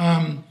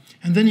 And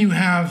then you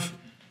have,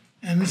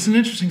 and it's an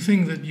interesting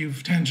thing that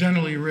you've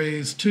tangentially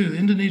raised too, the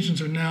Indonesians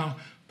are now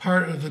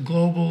part of the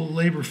global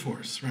labor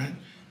force, right?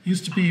 It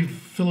used to be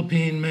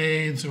Philippine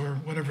maids or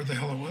whatever the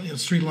hell it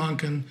was, Sri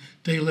Lankan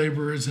day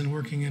laborers and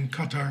working in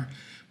Qatar.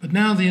 But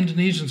now the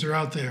Indonesians are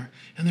out there,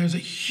 and there's a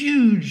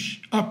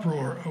huge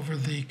uproar over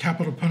the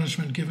capital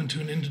punishment given to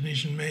an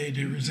Indonesian maid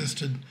who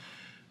resisted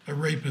a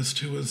rapist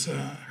who was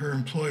her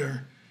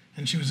employer,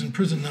 and she was in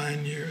prison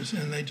 9 years,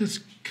 and they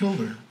just killed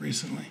her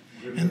recently.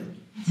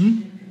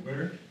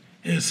 Where?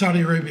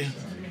 Saudi Arabia.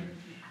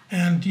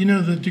 And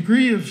the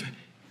degree of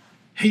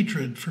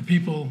hatred for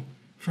people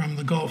from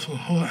the Gulf who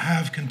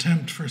have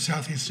contempt for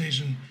Southeast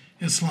Asian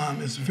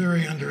Islam is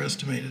very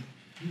underestimated.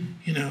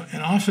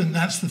 And often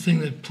that's the thing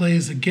that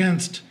plays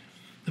against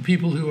the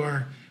people who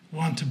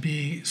want to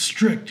be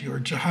strict or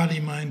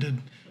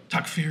jihadi-minded,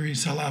 takfiri,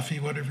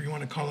 Salafi, whatever you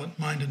want to call it,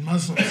 minded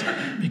Muslims,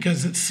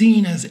 because it's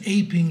seen as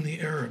aping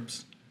the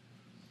Arabs.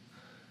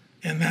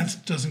 And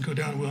that doesn't go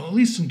down well, at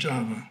least in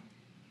Java,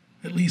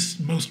 at least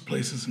most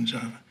places in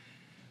Java.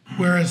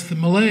 Whereas the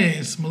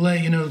Malays,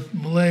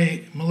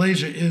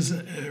 Malaysia is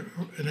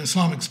an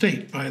Islamic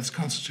state by its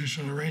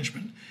constitutional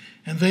arrangement.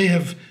 And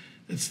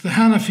it's the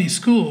Hanafi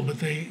school, but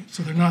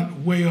they're not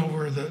way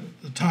over the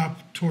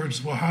top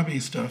towards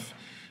Wahhabi stuff,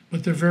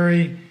 but they're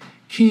very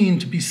keen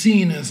to be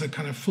seen as a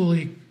kind of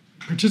fully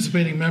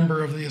participating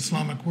member of the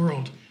Islamic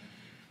world.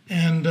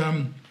 And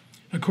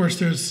of course,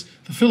 there's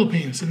the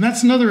Philippines. And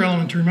that's another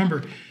element to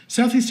remember.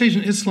 Southeast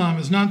Asian Islam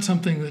is not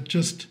something that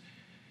just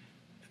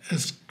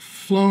has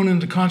flown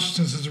into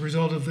consciousness as a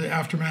result of the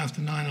aftermath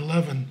of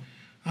 9/11.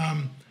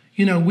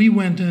 We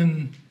went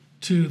in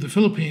to the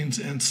Philippines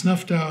and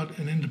snuffed out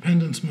an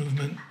independence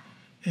movement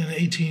in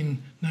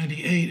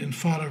 1898 and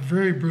fought a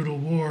very brutal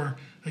war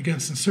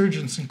against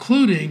insurgents,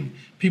 including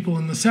people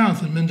in the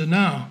south in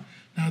Mindanao.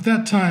 Now, at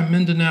that time,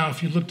 Mindanao,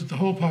 if you looked at the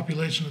whole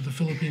population of the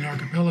Philippine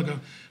archipelago,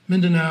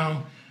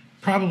 Mindanao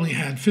probably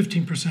had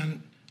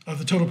 15% of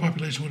the total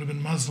population would have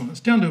been Muslim. It's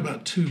down to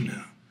about 2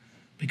 now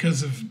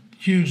because of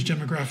huge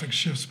demographic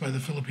shifts by the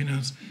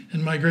Filipinos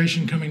and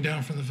migration coming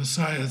down from the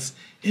Visayas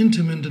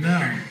into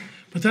Mindanao.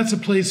 But that's a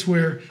place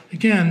where,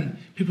 again,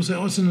 people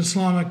say, it's an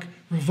Islamic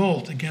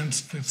revolt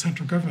against the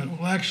central government.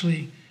 Well,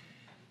 actually,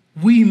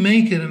 we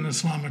make it an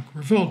Islamic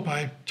revolt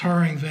by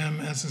tarring them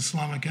as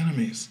Islamic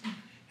enemies.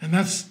 And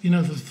that's,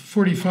 the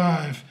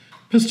 45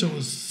 pistol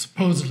was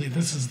supposedly,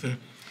 this is the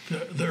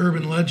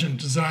urban legend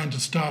designed to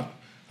stop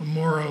a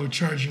Moro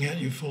charging at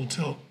you full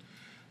tilt.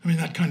 I mean,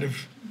 that kind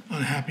of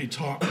unhappy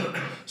talk.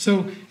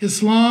 So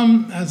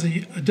Islam as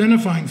a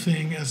identifying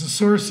thing, as a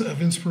source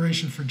of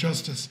inspiration for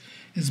justice,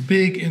 is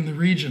big in the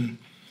region.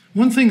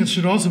 One thing that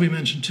should also be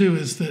mentioned too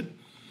is that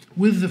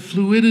with the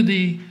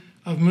fluidity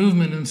of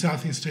movement in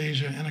Southeast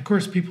Asia, and of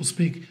course people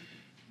speak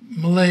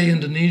Malay,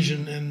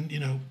 Indonesian, and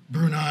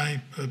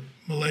Brunei,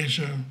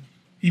 Malaysia,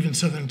 even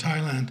southern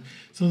Thailand.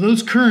 So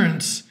those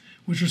currents,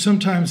 which are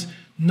sometimes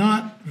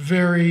not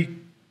very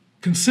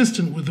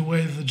consistent with the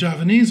way the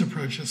Javanese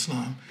approach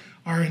Islam,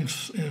 are in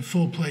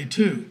full play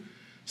too.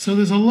 So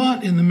there's a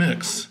lot in the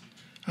mix.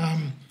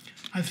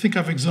 I think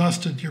I've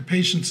exhausted your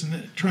patience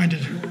in trying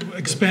to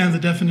expand the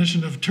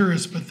definition of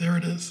tourist, but there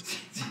it is.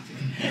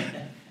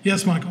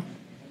 Yes, Michael?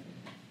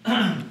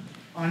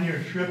 On your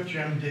trip,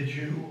 Jim, did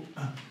you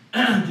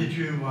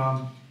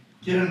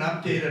get an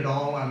update at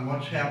all on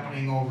what's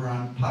happening over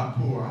on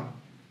Papua,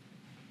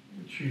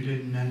 which you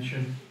didn't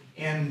mention,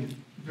 and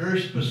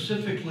very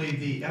specifically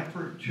the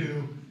effort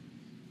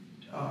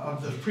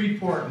of the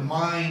Freeport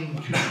mine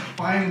to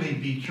finally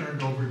be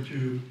turned over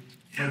to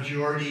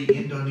majority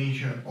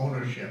Indonesia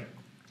ownership?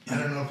 I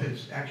don't know if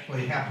it's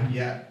actually happened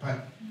yet,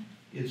 but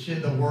it's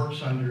in the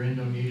works under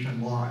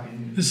Indonesian law.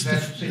 And this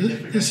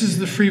is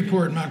the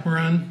Freeport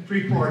McMoran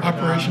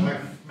operation.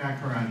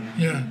 McMoran,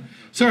 yeah.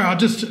 Sorry, I'll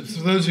just,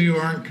 for those of you who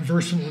aren't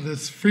conversant with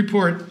this,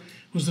 Freeport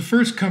was the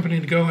first company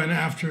to go in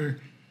after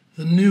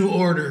the new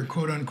order,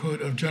 quote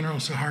unquote, of General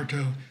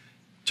Suharto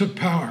took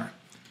power.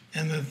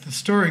 And the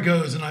story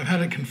goes, and I've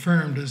had it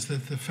confirmed, is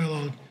that the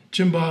fellow,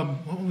 Jim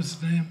Bob, what was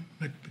his name?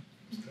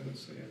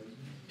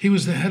 He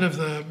was the head of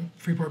the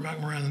Freeport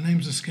McMoran, the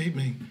names escape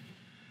me.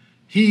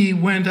 He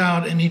went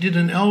out and he did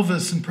an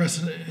Elvis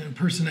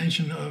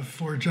impersonation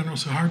for General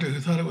Suharto,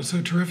 who thought it was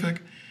so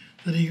terrific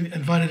that he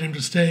invited him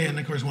to stay, and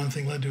of course one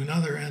thing led to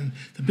another. And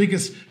the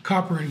biggest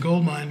copper and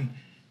gold mine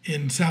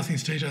in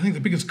Southeast Asia, I think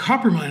the biggest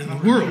copper mine in the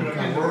world,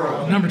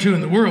 number 2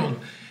 in the world,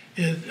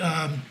 it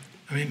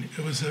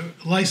was a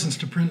license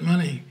to print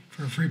money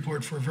for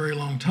Freeport for a very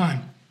long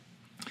time.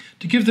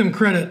 To give them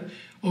credit,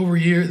 over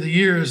the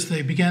years,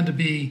 they began to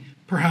be,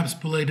 perhaps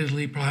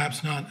belatedly,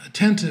 perhaps not,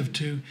 attentive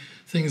to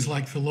things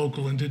like the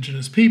local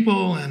indigenous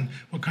people and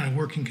what kind of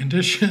working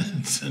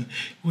conditions, and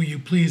will you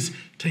please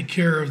take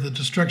care of the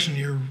destruction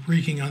you're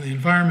wreaking on the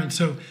environment.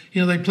 So,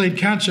 they played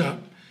catch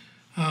up.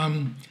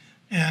 And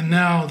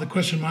now the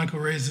question Michael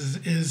raises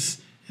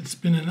is, it's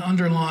been an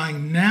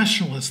underlying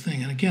nationalist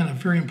thing. And again, a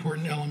very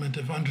important element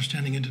of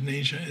understanding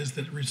Indonesia is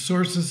that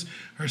resources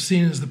are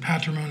seen as the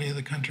patrimony of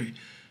the country,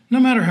 no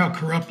matter how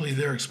corruptly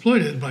they're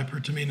exploited by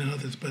Pertamina and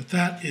others, but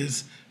that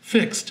is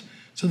fixed.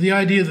 So the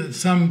idea that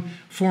some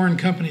foreign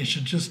company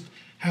should just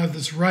have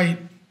this right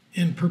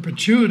in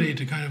perpetuity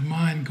to kind of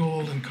mine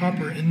gold and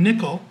copper and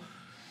nickel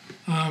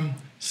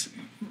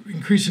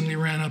increasingly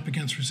ran up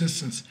against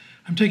resistance.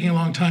 I'm taking a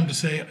long time to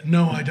say,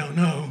 no, I don't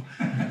know.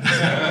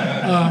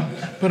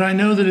 But I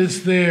know that it's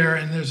there,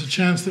 and there's a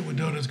chance that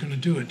Widodo is going to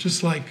do it,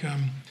 just like a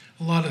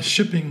lot of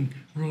shipping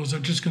rules are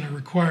just going to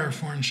require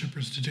foreign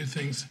shippers to do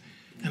things.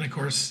 And of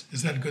course,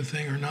 is that a good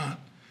thing or not?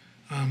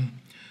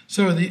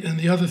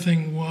 The other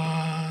thing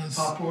was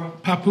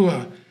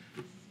Papua.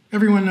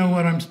 Everyone know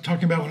what I'm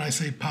talking about when I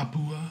say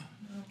Papua?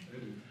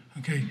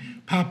 Okay,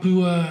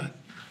 Papua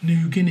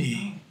New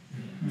Guinea.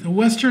 The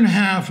western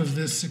half of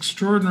this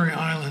extraordinary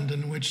island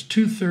in which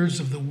 2/3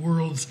 of the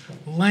world's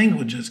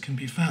languages can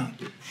be found.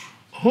 The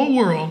whole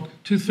world,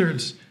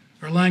 2/3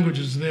 are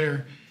languages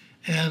there,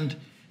 and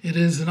it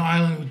is an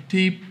island with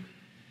deep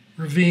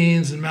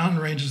ravines and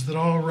mountain ranges that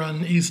all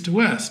run east to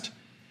west.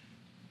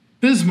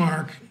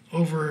 Bismarck,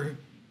 over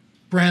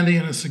brandy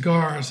and a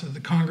cigar at the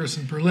Congress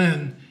in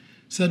Berlin,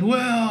 said,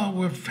 well,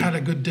 we've had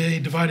a good day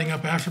dividing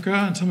up Africa.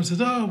 And someone says,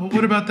 oh, but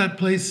what about that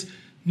place,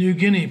 New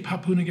Guinea,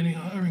 Papua New Guinea?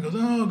 Everyone goes,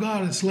 oh,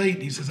 God, it's late.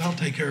 And he says, I'll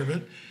take care of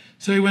it.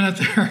 So he went out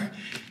there,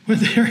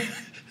 this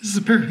is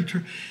apparently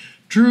true,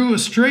 drew a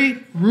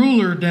straight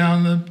ruler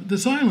down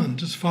this island,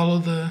 just follow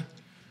the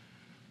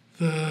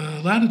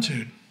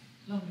latitude.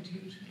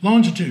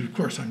 Longitude, of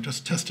course, I'm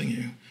just testing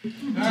you.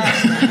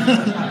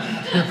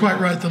 You're quite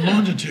right, the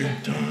longitude.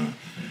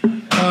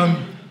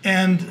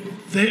 And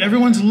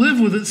everyone's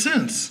lived with it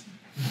since.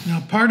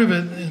 Now, part of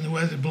it in the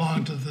West, it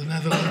belonged to the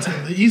Netherlands,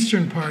 and the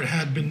eastern part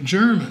had been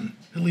German,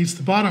 at least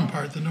the bottom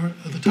part,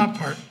 the top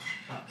part.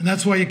 And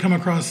that's why you come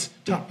across,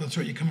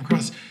 you come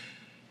across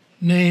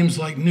names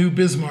like New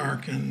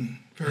Bismarck and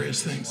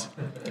various things.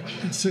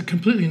 It's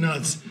completely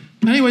nuts.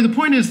 Anyway, the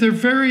point is they're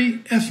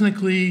very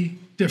ethnically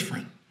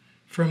different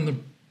from the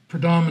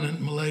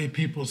predominant Malay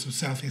peoples of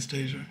Southeast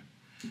Asia.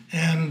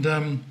 And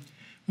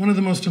one of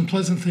the most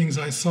unpleasant things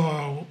I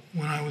saw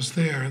when I was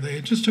there, they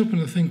had just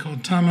opened a thing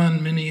called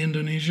Taman Mini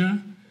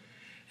Indonesia.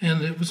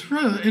 And it was a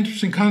really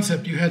interesting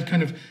concept. You had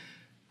kind of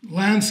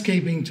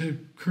landscaping to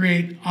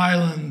create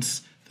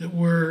islands that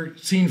were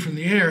seen from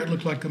the air. It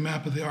looked like a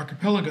map of the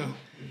archipelago.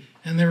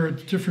 And there were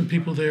different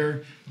people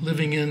there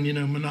living in,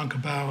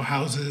 Minangkabau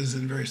houses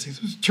and various things.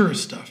 It was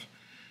tourist stuff.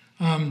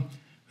 And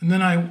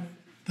then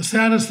the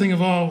saddest thing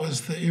of all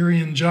was the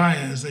Irian Jaya,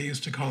 as they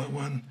used to call it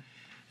one.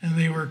 And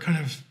they were kind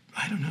of,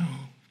 I don't know,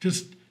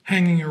 just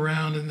hanging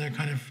around in their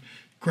kind of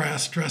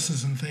grass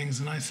dresses and things.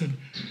 And I said,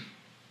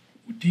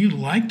 do you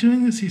like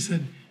doing this? He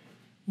said,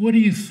 what do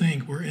you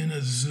think? We're in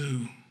a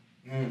zoo.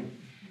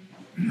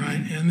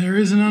 Right? And there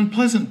is an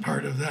unpleasant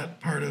part of that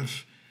part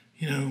of,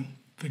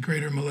 the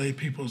greater Malay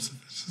peoples.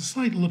 It's a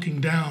slight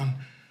looking down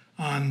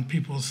on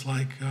peoples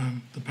like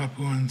the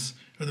Papuans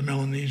or the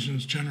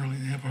Melanesians generally.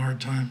 They have a hard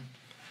time.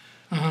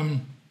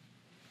 And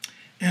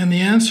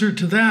the answer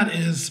to that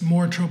is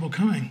more trouble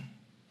coming.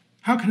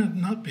 How can it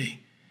not be?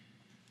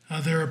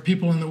 There are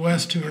people in the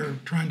West who are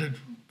trying to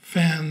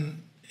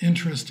fan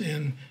interest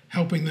in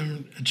helping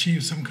them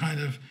achieve some kind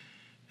of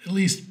at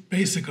least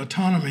basic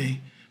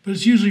autonomy, but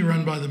it's usually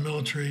run by the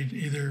military,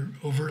 either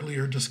overtly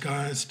or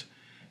disguised.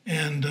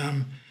 And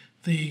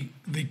the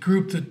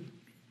group that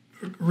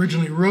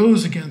originally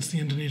rose against the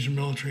Indonesian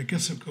military, I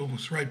guess it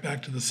goes right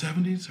back to the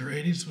 70s or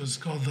 80s, was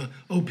called the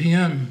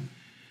OPM,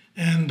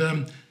 and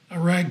a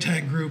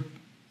ragtag group,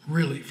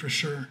 really, for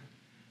sure.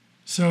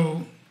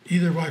 So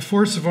either by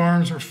force of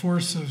arms or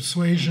force of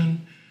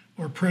suasion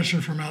or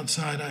pressure from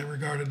outside, I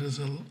regard it as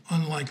an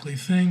unlikely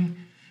thing.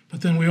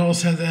 But then we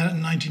also had that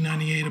in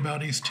 1998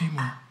 about East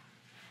Timor.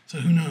 So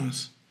who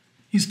knows?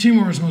 East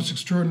Timor is the most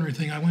extraordinary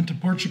thing. I went to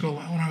Portugal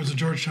when I was a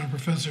Georgetown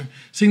professor.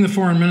 Seeing the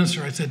foreign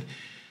minister, I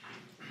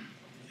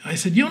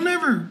said, you'll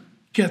never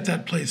get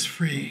that place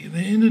free.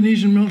 The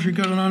Indonesian military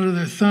got it under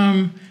their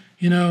thumb.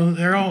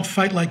 They're all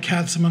fight like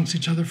cats amongst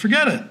each other.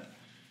 Forget it.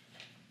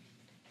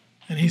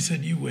 And he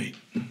said, you wait.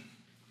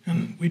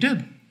 And we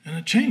did, and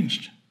it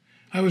changed.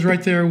 I was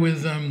right there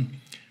with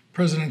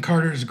President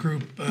Carter's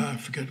group, I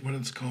forget what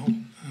it's called.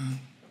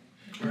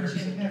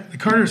 The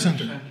Carter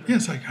Center.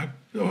 Yes,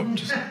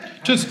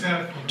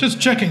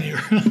 just checking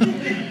here.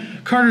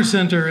 Carter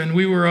Center, and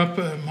we were up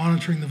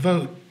monitoring the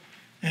vote,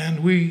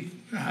 and we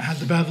had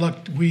the bad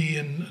luck, we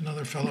and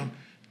another fellow,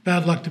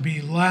 bad luck to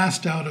be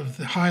last out of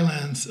the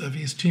highlands of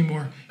East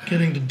Timor,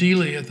 getting to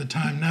Dili at the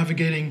time,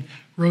 navigating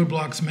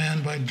roadblocks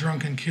manned by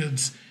drunken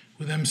kids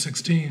with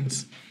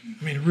M16s.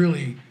 I mean,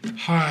 really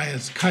high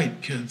as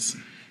kite kids.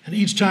 And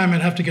each time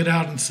I'd have to get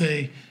out and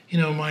say,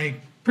 my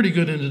pretty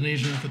good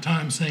Indonesian at the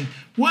time saying,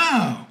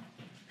 wow,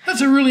 that's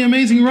a really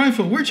amazing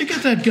rifle. Where'd you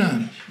get that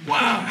gun?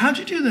 Wow, how'd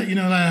you do that?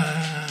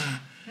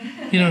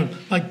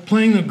 Like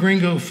playing the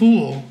gringo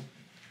fool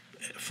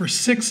for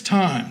 6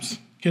 times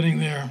getting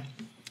there.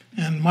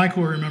 And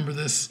Michael will remember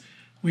this.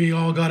 We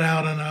all got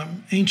out on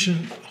an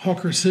ancient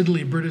Hawker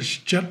Siddeley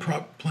British jet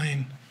prop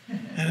plane.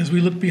 And as we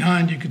looked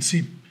behind, you could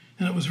see,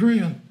 and it was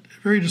very,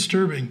 very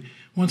disturbing.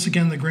 Once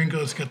again, the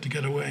gringos got to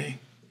get away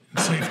in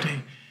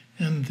safety.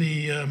 And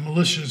the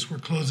militias were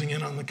closing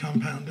in on the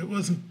compound. It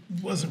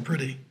wasn't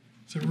pretty.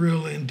 It's a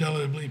real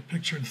indelibly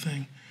pictured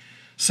thing.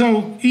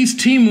 So East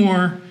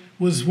Timor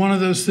was one of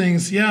those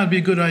things, yeah, it'd be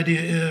a good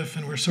idea if,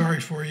 and we're sorry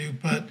for you,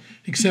 but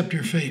accept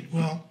your fate.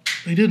 Well,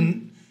 they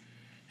didn't.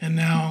 And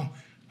now,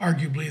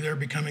 arguably, they're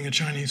becoming a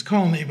Chinese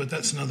colony, but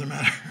that's another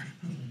matter.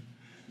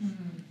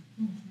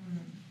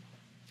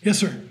 Yes,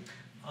 sir.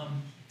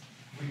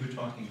 We were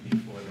talking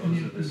before,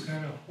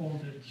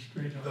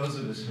 those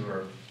of us who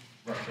are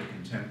roughly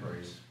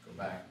contemporaries go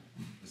back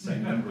the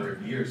same number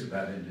of years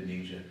about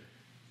Indonesia,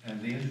 and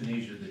the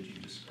Indonesia that you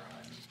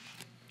described,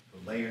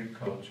 the layered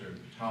culture,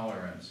 the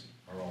tolerance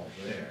are all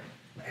there.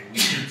 And we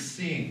keep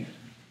seeing it.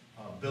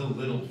 Bill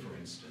Little, for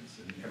instance,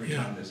 and every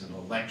time there's an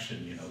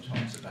election,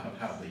 talks about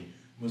how the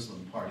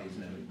Muslim parties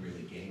never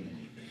really gain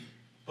anything.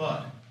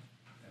 But,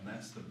 and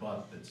that's the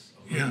but that's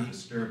a little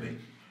disturbing,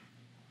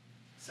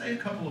 say a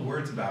couple of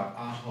words about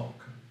Ahok.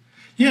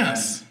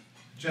 Yes.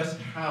 Just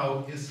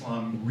how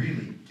Islam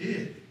really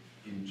did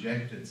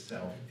inject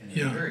itself in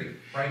a very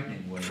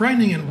frightening way.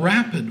 Frightening and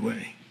rapid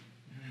way.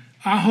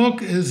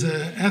 Ahok is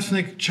an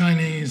ethnic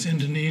Chinese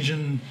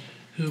Indonesian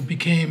who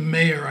became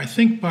mayor, I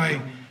think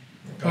by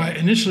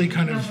initially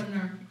kind of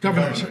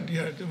governor.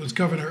 Yeah, it was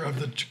governor of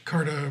the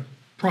Jakarta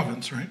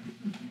province, right?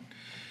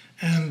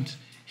 And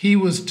he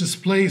was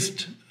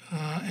displaced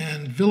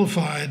and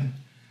vilified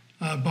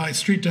by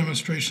street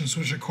demonstrations,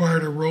 which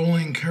acquired a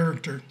rolling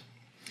character.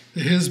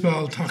 The Hizb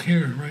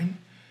al-Tahrir, right,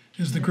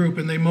 is the group,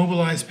 and they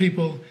mobilized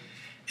people,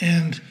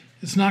 and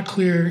it's not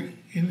clear,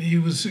 he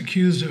was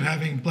accused of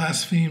having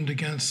blasphemed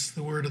against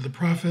the word of the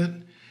prophet,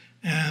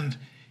 and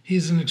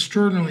he's an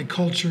extraordinarily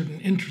cultured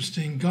and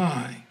interesting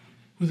guy,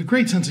 with a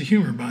great sense of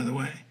humor, by the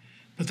way,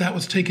 but that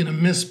was taken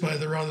amiss by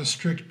the rather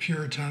strict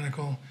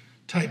puritanical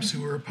types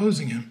who were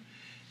opposing him.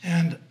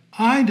 And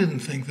I didn't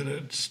think that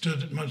it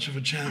stood much of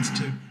a chance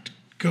to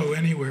go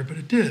anywhere, but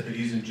it did. But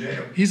he's in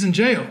jail. He's in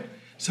jail.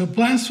 So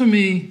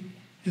blasphemy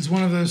is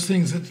one of those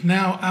things that's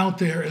now out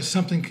there as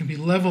something can be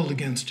leveled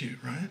against you,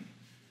 right?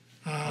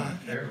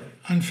 Unfairly.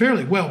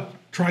 Unfairly. Well,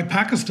 try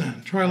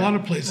Pakistan. Try a lot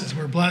of places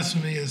where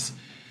blasphemy is,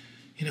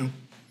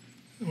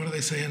 what do they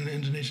say in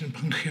Indonesian?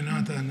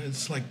 Pengkhianatan.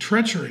 It's like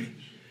treachery.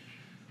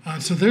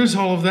 So there's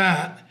all of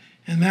that.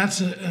 And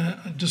that's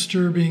a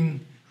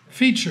disturbing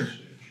feature.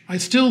 I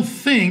still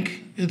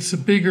think it's a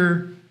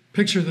bigger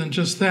picture than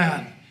just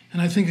that,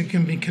 and I think it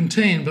can be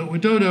contained. But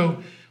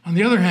Widodo, on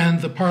the other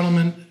hand, the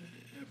parliament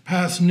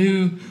passed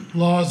new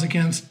laws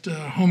against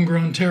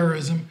homegrown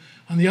terrorism.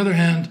 On the other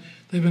hand,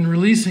 they've been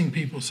releasing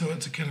people, so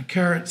it's a kind of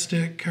carrot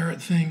stick,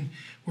 carrot thing,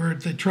 where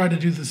they try to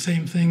do the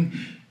same thing.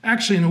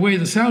 Actually, in a way,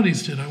 the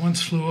Saudis did. I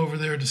once flew over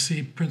there to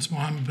see Prince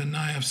Mohammed bin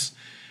Nayef's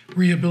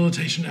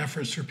rehabilitation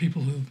efforts for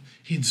people who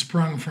he'd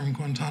sprung from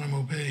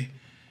Guantanamo Bay.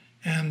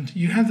 And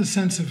you had the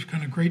sense of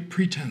kind of great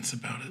pretense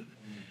about it,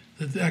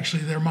 that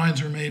actually their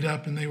minds were made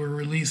up and they were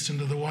released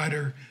into the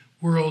wider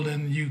world,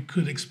 and you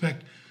could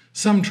expect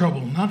some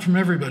trouble, not from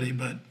everybody,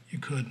 but you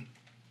could.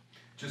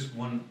 Just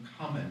one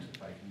comment,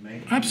 if I can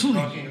make.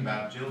 Absolutely. Talking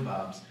about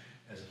jilbabs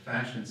as a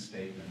fashion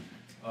statement,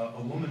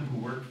 a woman who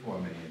worked for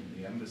me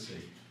in the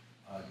embassy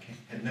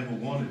had never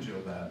worn a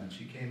jilbab, and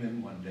she came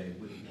in one day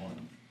with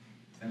one.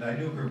 And I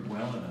knew her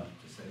well enough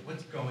to say,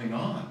 "What's going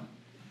on?"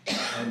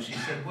 And she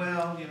said,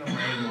 "Well, you know,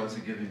 my in-laws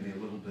are giving me a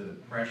little bit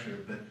of pressure,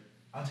 but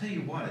I'll tell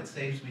you what, it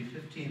saves me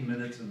 15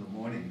 minutes in the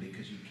morning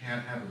because you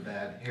can't have a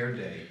bad hair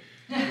day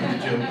with a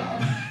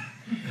jilbab."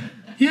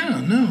 Yeah,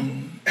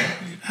 no,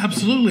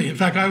 absolutely. In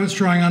fact, I was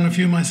trying on a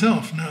few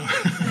myself. No.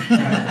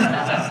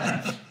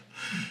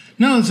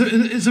 No,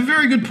 it's a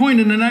very good point,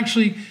 and it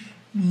actually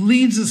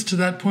leads us to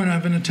that point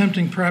I've been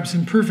attempting, perhaps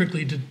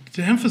imperfectly,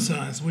 to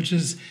emphasize, which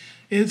is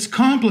it's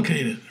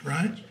complicated,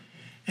 right?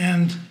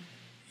 And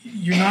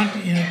you're not,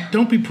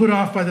 don't be put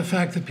off by the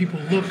fact that people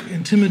look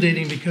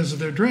intimidating because of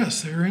their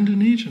dress. They're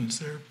Indonesians.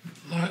 They're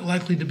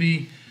likely to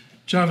be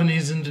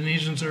Javanese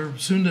Indonesians or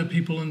Sunda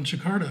people in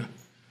Jakarta.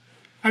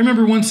 I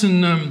remember once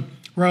in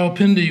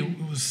Rawalpindi,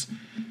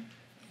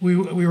 we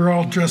were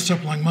all dressed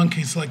up like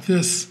monkeys like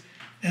this,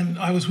 and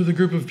I was with a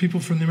group of people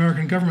from the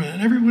American government,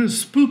 and everyone was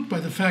spooked by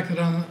the fact that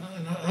on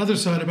the other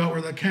side, about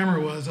where the camera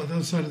was, on the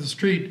other side of the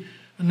street,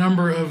 a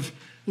number of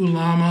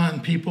ulama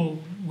and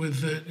people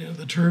with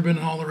the turban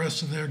and all the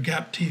rest of their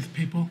gap teeth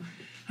people.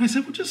 And I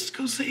said, well, just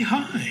go say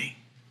hi.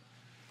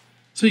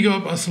 So you go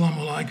up,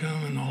 assalamu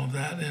alaikum, and all of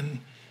that, and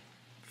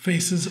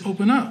faces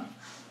open up.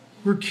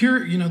 We're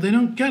curious, they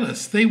don't get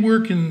us. They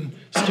work in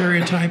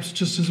stereotypes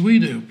just as we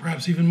do,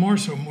 perhaps even more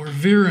so, more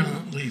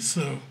virulently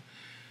so.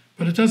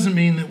 But it doesn't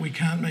mean that we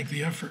can't make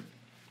the effort.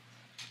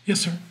 Yes,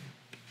 sir.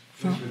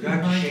 So,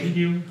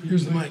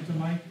 here's the mic.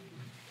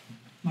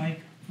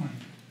 Mike.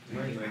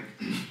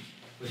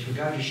 With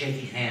regard to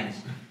shaking hands,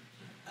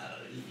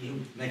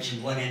 you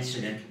mentioned one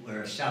incident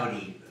where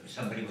somebody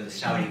with a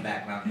Saudi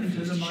background Into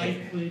refused the to shake mic,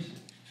 hands.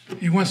 please.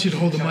 He wants you to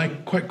hold the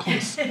mic quite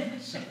close.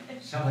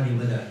 Somebody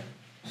with a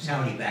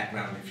Saudi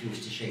background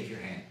refused to shake your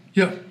hand.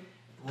 Yeah.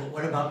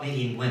 What about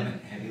meeting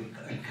women? Have you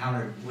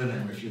encountered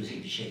women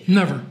refusing to shake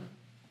Never. your hand?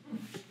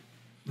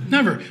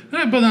 Never.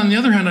 But on the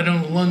other hand, I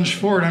don't lunge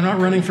forward. I'm not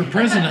running for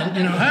president.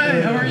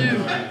 Hey, how are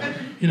you?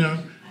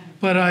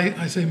 But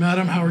I say,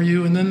 madam, how are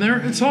you? And then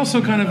it's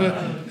also kind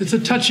of it's a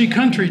touchy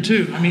country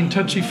too. I mean,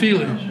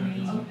 touchy-feely.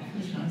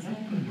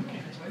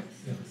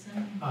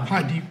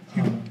 Hi,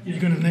 you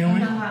going to nail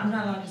me? I'm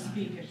not allowed to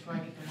speak before I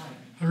get the mic.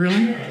 Oh,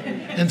 really?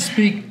 And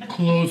speak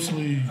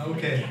closely.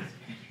 Okay.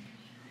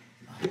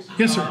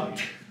 Yes, sir.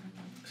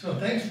 So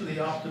thanks for the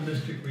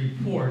optimistic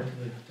report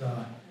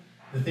that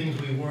the things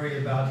we worry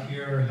about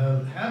here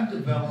have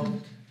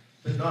developed,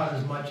 but not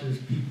as much as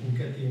people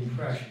get the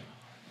impression.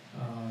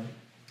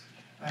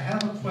 I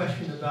have a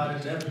question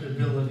about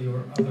inevitability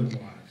or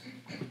otherwise.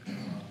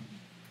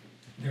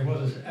 There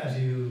was, as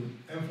you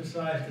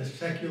emphasized, a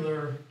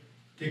secular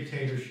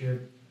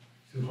dictatorship,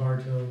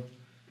 Suharto,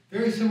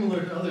 very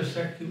similar to other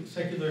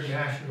secular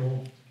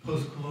national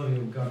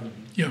post-colonial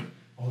governments. Yeah.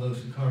 Although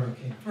Sukarno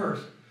came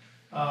first.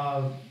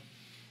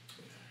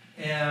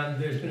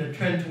 And there's been a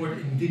trend toward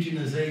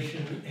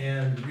indigenization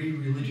and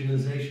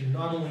re-religionization,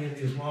 not only in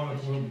the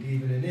Islamic world, but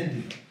even in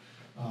India.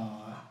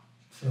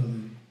 So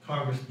the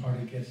Congress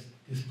Party gets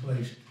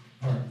displaced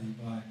partly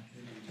by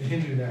the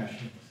Hindu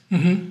nationalists.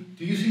 Mm-hmm.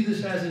 Do you see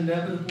this as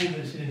inevitable,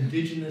 this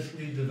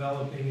indigenously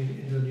developing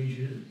in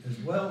Indonesia as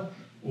well?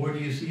 Or do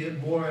you see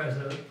it more as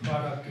a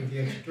product of the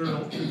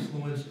external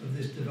influence of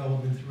this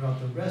development throughout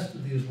the rest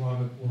of the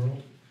Islamic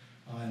world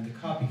and the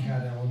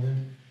copycat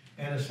element?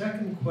 And a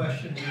second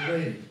question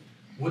related.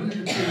 Would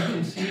it have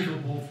been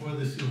conceivable for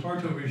the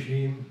Suharto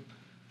regime,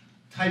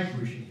 type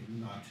regime,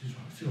 not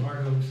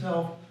Suharto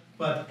himself,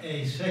 but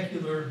a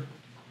secular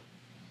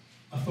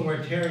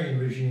authoritarian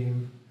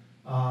regime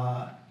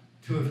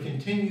to have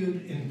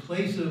continued in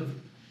place of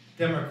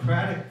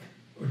democratic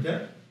or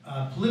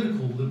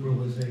political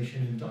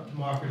liberalization and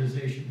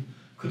democratization?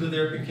 Could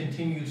there have been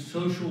continued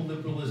social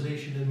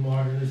liberalization and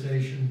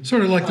modernization?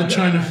 Sort of like the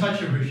China. Under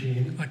such a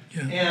regime.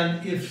 Yeah.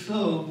 And if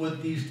so,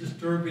 would these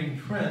disturbing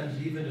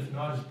trends, even if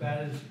not as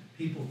bad as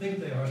people think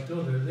they are,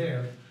 still they're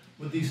there,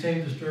 would these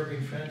same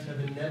disturbing trends have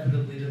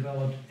inevitably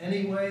developed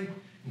anyway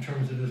in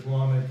terms of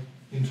Islamic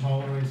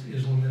intolerance,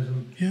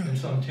 Islamism, Yeah. and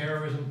some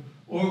terrorism?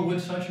 Or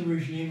would such a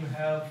regime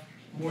have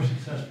more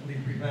successfully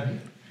prevented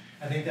it?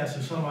 I think that's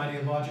of some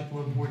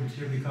ideological importance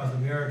here because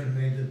America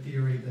made the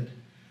theory that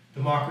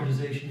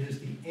democratization is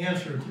the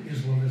answer to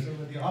Islamism,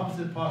 and the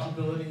opposite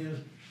possibility is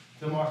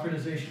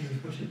democratization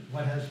is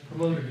what has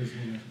promoted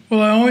Islamism.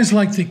 Well, I always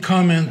like the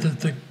comment that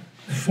the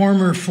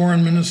former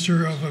foreign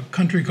minister of a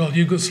country called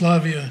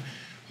Yugoslavia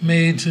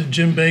made to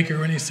Jim Baker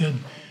when he said,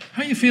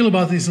 "How do you feel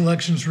about these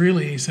elections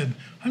really?" He said,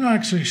 "I'm not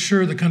actually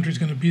sure the country's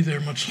going to be there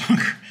much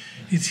longer."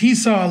 He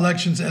saw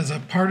elections as a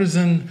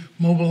partisan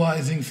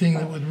mobilizing thing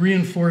that would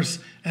reinforce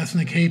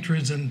ethnic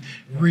hatreds and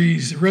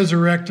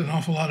resurrect an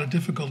awful lot of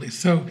difficulties.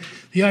 So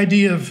the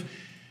idea of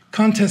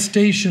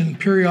contestation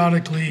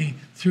periodically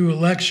through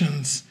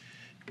elections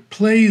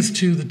plays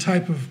to the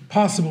type of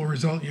possible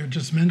result you're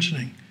just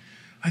mentioning.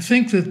 I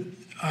think that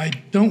I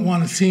don't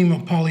want to seem a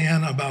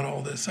Pollyanna about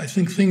all this. I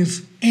think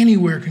things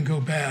anywhere can go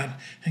bad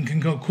and can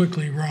go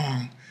quickly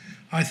wrong.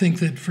 I think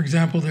that, for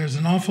example, there's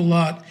an awful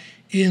lot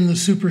in the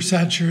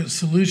supersaturate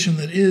solution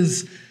that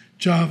is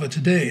Java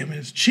today. I mean,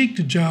 it's cheek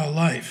to Java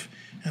life,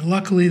 and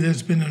luckily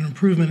there's been an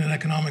improvement in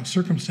economic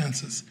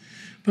circumstances.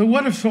 But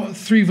what if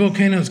 3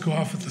 volcanoes go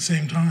off at the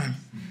same time?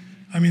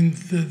 I mean,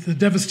 the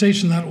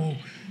devastation that will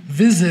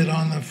visit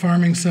on the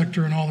farming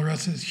sector and all the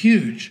rest is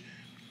huge.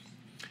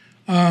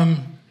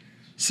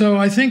 So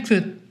I think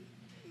that,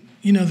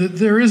 that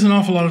there is an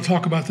awful lot of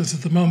talk about this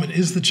at the moment.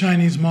 Is the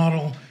Chinese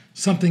model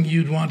something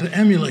you'd want to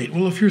emulate?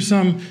 Well, if you're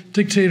some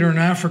dictator in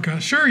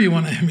Africa, sure you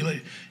want to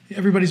emulate.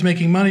 Everybody's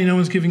making money, no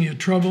one's giving you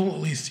trouble,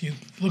 at least it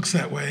looks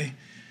that way.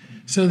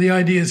 So the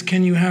idea is,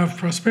 can you have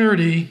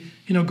prosperity?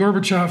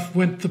 Gorbachev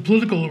went the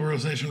political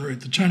liberalization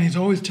route. The Chinese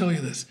always tell you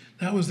this.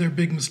 That was their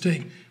big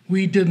mistake.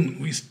 We didn't.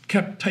 We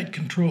kept tight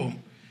control.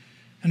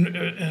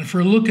 And for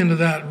a look into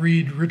that,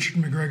 read Richard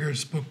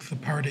McGregor's book, The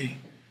Party.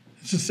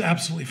 It's just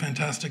absolutely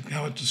fantastic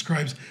how it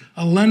describes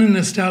a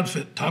Leninist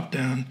outfit, top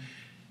down,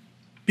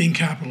 being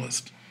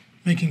capitalist,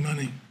 making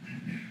money.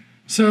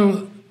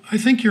 So I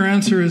think your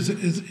answer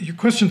is your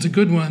question's a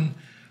good one.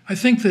 I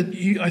think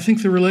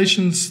the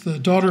relations, the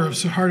daughter of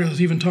Suharto is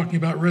even talking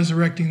about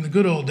resurrecting the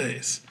good old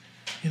days.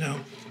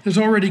 There's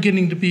already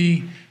getting to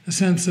be a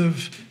sense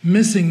of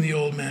missing the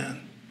old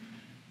man,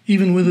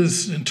 even with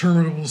his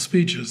interminable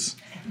speeches.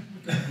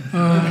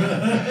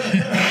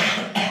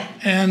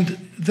 And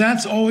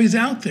that's always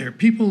out there.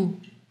 People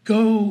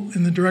go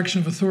in the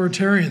direction of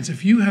authoritarians.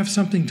 If you have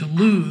something to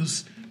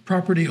lose,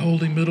 property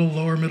holding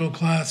lower middle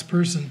class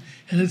person,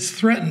 and it's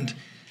threatened,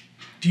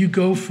 do you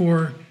go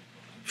for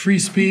free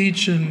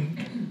speech and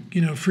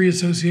free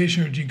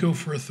association, or do you go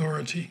for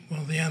authority?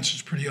 Well, the answer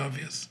is pretty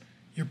obvious.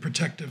 You're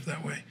protective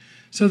that way.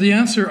 So the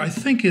answer, I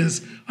think,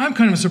 is I'm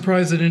kind of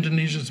surprised that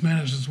Indonesia's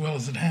managed as well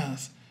as it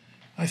has.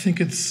 I think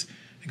it's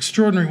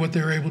extraordinary what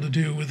they were able to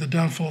do with the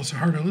downfall of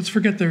Suharto. Let's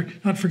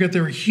not forget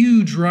there were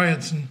huge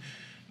riots in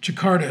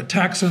Jakarta,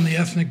 attacks on the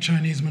ethnic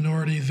Chinese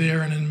minority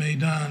there and in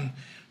Medan.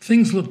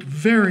 Things looked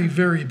very,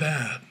 very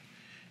bad,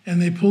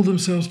 and they pulled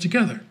themselves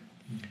together.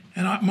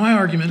 And my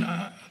argument,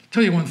 I'll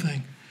tell you one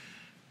thing.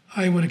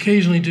 I would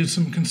occasionally do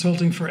some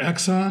consulting for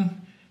Exxon,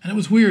 and it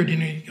was weird.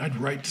 I'd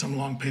write some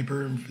long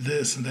paper,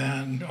 this and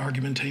that, and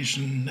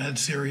argumentation,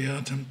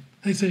 adversariat.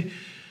 They'd say,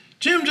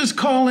 "Jim, just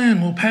call in,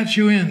 we'll patch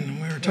you in."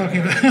 And we were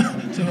talking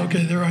about, so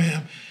okay, there I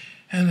am.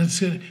 And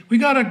it's we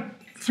got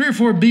 3 or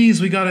 4 Bs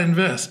we got to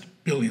invest,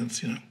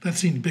 billions, That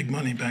seemed big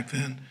money back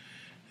then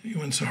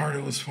when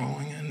Suharto was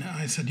falling. And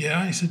I said,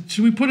 yeah. He said,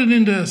 should we put it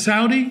into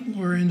Saudi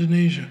or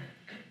Indonesia?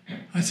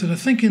 I said, I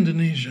think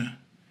Indonesia.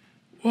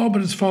 Well,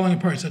 but it's falling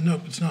apart. I said,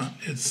 nope, it's not.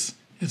 It's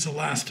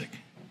elastic.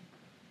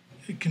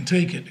 It can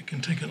take it. It can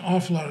take an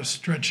awful lot of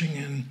stretching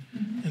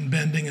and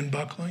bending and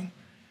buckling.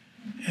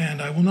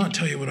 And I will not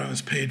tell you what I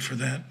was paid for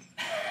that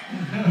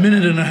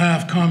minute and a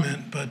half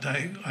comment, but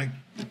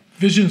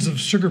visions of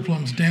sugar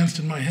plums danced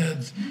in my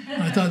head.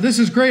 And I thought, this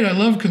is great. I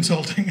love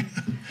consulting.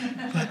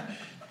 But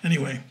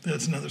anyway,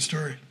 that's another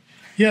story.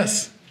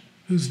 Yes,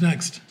 who's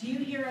next? Do you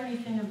hear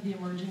anything of the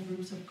emerging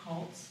groups of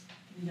cults,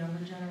 the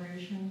younger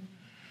generation?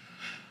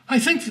 I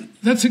think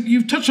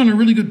you've touched on a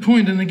really good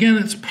point, and again,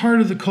 it's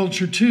part of the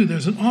culture too.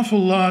 There's an awful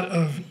lot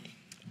of,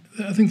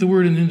 I think the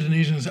word in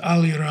Indonesian is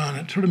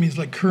aliran. It sort of means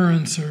like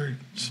currents or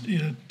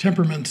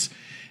temperaments,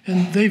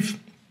 and they've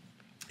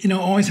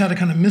always had a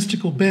kind of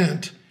mystical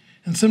bent,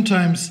 and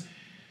sometimes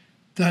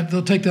that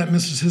they'll take that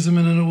mysticism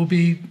and it will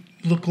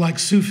look like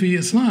Sufi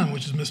Islam,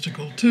 which is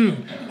mystical too.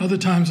 Other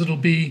times it'll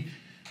be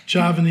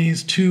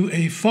Javanese to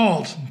a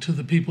fault to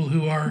the people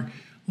who are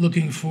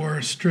looking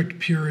for strict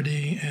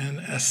purity and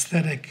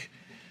aesthetic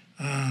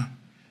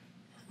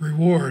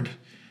reward.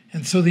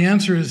 And so the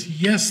answer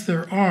is yes,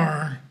 there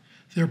are.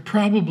 They're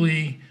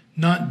probably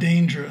not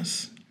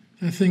dangerous.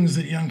 They're things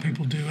that young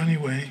people do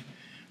anyway.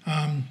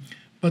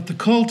 But the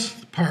cult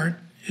part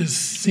is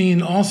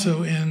seen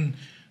also in,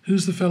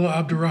 who's the fellow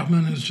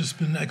Abdurrahman who's just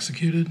been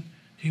executed?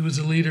 He was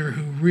a leader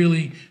who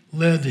really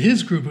led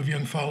his group of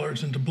young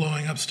followers into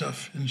blowing up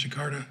stuff in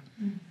Jakarta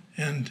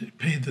and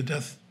paid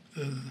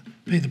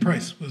the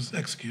price, was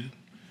executed.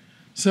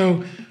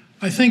 So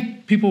I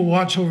think people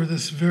watch over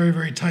this very,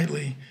 very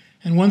tightly.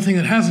 And one thing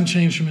that hasn't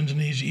changed from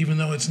Indonesia, even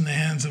though it's in the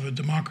hands of a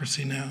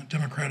democracy now,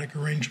 democratic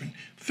arrangement,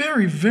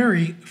 very,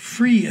 very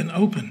free and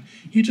open.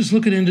 You just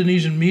look at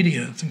Indonesian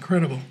media, it's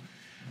incredible.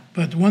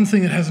 But one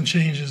thing that hasn't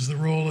changed is the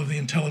role of the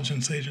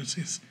intelligence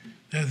agencies.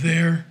 They're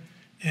there,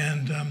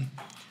 and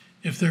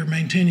if they're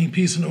maintaining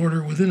peace and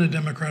order within a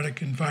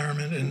democratic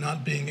environment and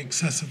not being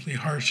excessively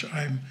harsh,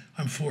 I'm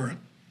for it.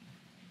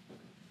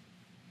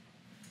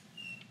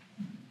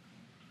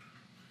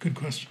 Good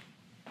question.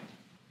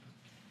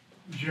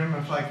 Jim,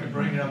 if I could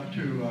bring it up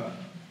to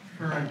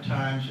current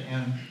times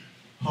and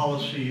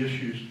policy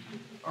issues.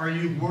 Are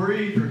you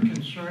worried or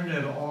concerned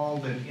at all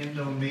that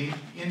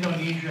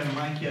Indonesia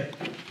might get,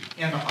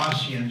 and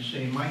ASEAN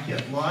say, might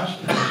get lost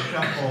in the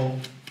shuffle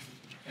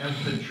as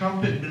the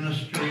Trump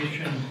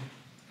administration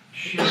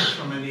shifts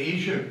from an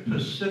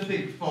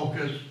Asia-Pacific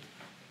focus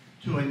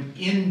to an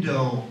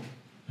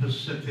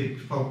Indo-Pacific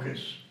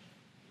focus,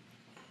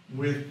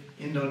 with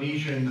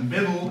Indonesia in the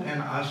middle and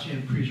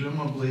ASEAN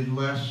presumably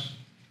less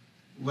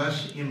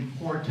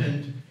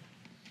important,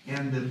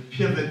 and the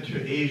pivot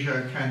to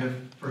Asia kind of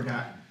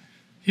forgotten?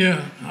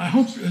 Yeah, I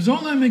hope, does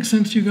all that make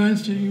sense to you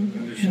guys? To you?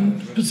 In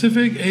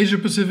Pacific, Asia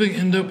Pacific,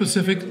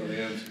 Indo-Pacific?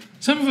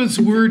 Some of it's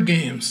word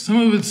games. Some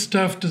of it's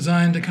stuff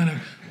designed to kind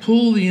of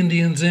pull the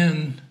Indians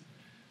in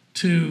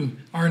to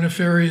our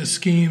nefarious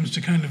schemes to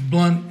kind of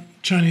blunt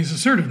Chinese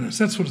assertiveness.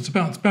 That's what it's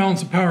about. It's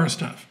balance of power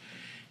stuff.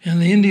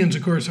 And the Indians,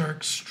 of course, are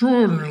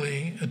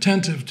extraordinarily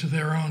attentive to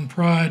their own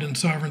pride and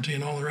sovereignty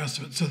and all the rest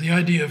of it. So the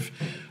idea of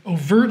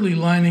overtly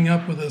lining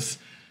up with us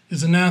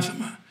is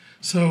anathema.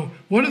 So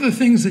what are the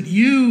things that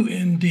you,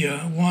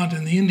 India, want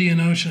in the Indian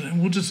Ocean? And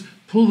we'll just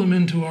pull them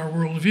into our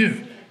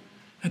worldview.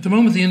 At the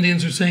moment, the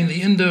Indians are saying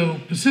the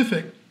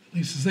Indo-Pacific, at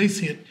least as they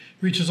see it,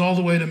 reaches all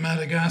the way to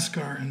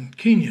Madagascar and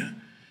Kenya.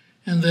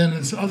 And then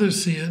as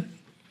others see it,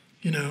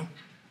 you know,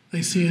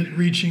 they see it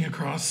reaching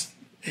across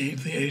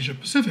the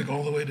Asia-Pacific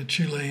all the way to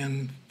Chile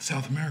and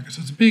South America.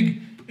 So it's a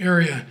big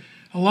area.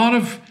 A lot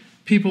of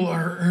people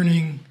are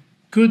earning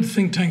good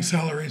think tank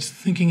salaries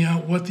thinking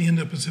out what the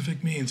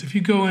Indo-Pacific means. If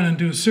you go in and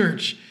do a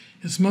search,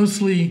 it's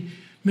mostly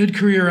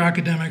mid-career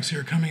academics who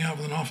are coming out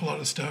with an awful lot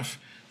of stuff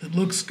that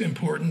looks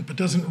important but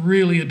doesn't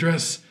really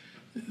address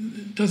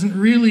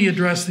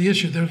the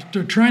issue.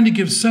 They're trying to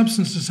give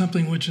substance to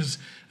something which is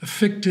a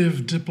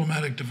fictive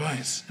diplomatic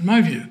device, in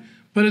my view.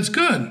 But it's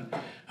good.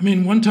 I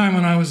mean, one time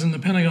when I was in the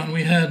Pentagon,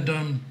 we had,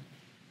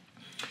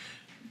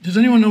 does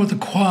anyone know what the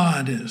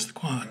Quad is? The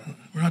Quad.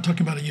 We're not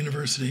talking about a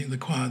university, the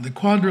Quad. The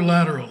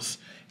quadrilaterals,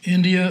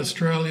 India,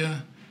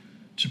 Australia,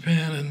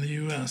 Japan, and the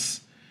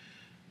US.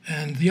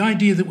 And the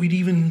idea that we'd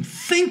even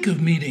think of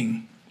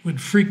meeting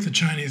would freak the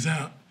Chinese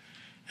out.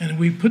 And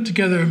we put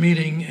together a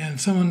meeting, and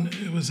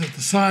it was at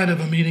the side of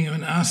a meeting of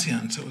an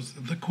ASEAN, so it was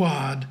the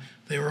Quad.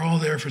 They were all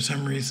there for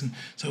some reason.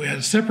 So we had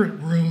a separate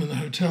room in the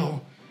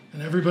hotel,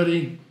 and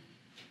everybody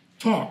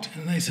talked.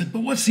 And they said,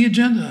 but what's the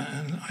agenda?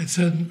 And I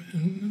said,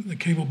 in the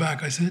cable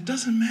back, I said, it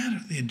doesn't matter,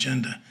 the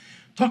agenda.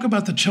 Talk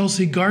about the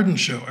Chelsea Garden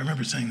Show. I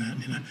remember saying that,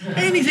 you know.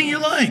 Anything you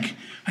like.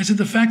 I said,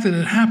 the fact that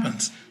it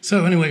happens.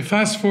 So anyway,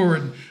 fast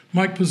forward,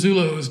 Mike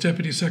Pizzullo, as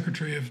Deputy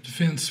Secretary of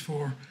Defense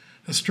for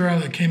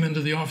Australia, came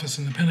into the office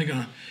in the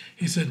Pentagon.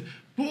 He said,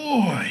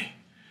 boy,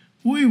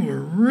 we were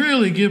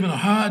really given a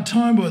hard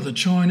time by the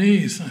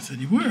Chinese. I said,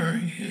 you were?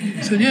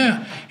 He said,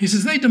 yeah. He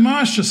says, they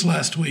demolished us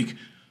last week.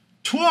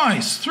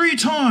 Twice, 3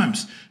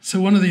 times.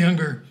 So one of the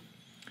younger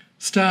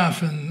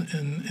staff in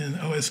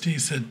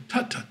OSD said,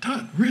 tut,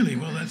 really?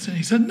 Well, that's it.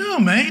 He said, no,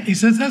 mate. He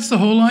says, that's the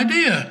whole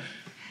idea.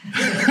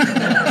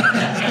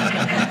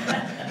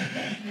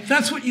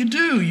 That's what you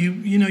do.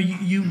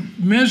 You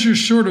measure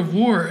short of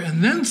war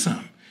and then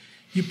some.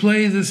 You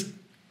play this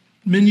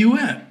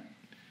minuet.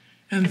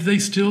 And they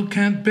still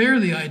can't bear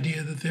the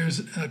idea that there's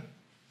a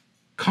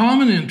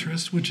common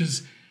interest, which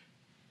is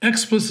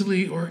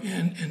explicitly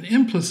and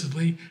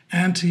implicitly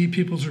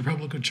anti-People's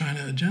Republic of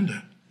China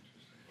agenda.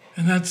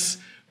 And that's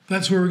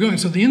where we're going.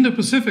 So the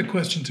Indo-Pacific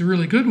question's a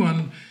really good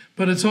one,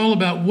 but it's all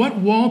about what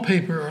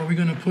wallpaper are we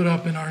going to put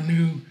up in our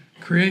new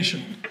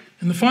creation.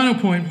 And the final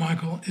point,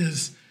 Michael,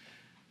 is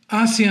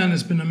ASEAN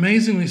has been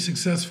amazingly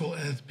successful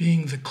at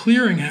being the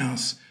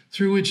clearinghouse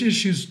through which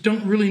issues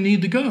don't really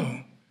need to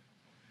go,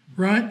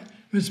 right?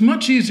 It's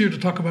much easier to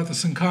talk about the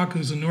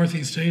Senkakus in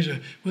Northeast Asia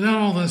without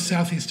all the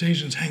Southeast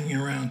Asians hanging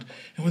around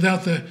and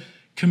without the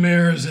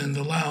Khmers and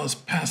the Laos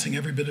passing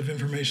every bit of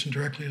information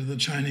directly to the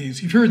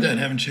Chinese. You've heard that,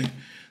 haven't you?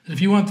 That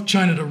if you want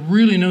China to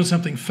really know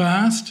something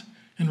fast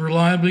and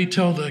reliably,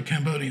 tell the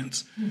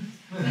Cambodians.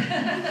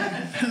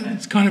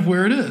 It's kind of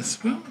where it is.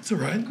 Well, it's all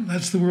right.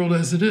 That's the world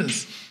as it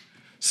is.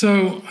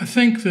 So I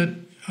think that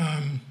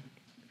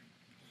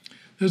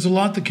there's a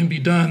lot that can be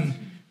done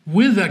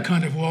with that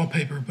kind of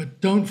wallpaper, but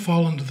don't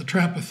fall into the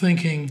trap of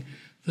thinking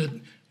that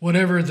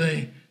whatever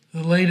the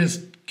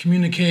latest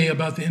communique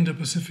about the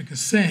Indo-Pacific is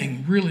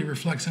saying really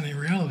reflects any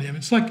reality. I mean,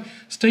 it's like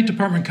State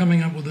Department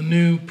coming up with a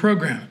new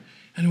program,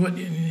 and what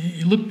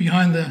you look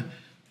behind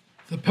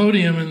the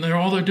podium, and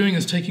all they're doing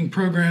is taking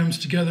programs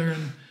together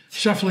and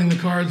shuffling the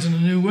cards in a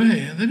new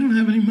way. They don't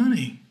have any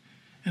money.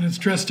 and it's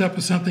dressed up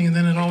as something, and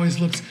then it always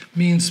looks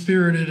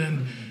mean-spirited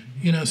and,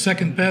 you know,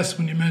 second best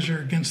when you measure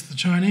against the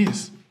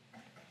Chinese.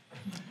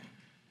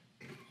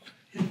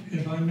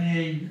 If I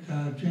may,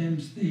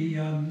 James,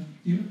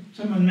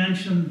 someone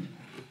mentioned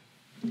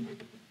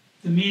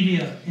the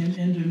media in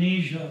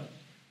Indonesia.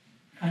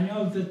 I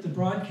know that the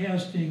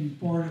Broadcasting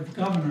Board of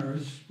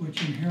Governors,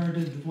 which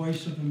inherited the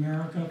Voice of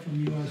America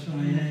from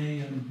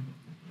USIA and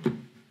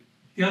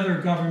the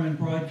other government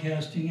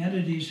broadcasting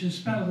entities, has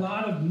spent a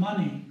lot of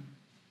money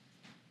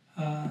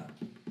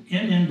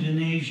in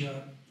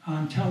Indonesia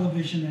on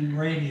television and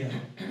radio.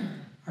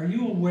 Are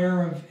you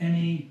aware of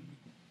any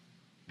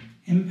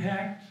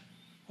impact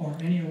or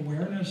any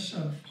awareness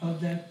of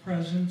that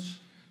presence?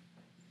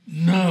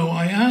 No,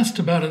 I asked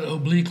about it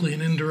obliquely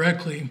and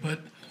indirectly,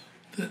 but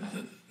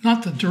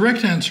not the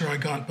direct answer I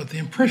got, but the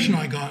impression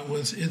I got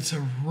was it's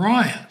a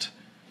riot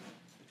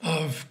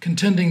of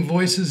contending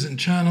voices and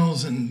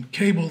channels and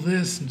cable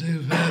this and do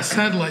that,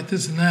 satellite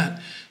this and that.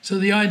 So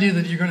the idea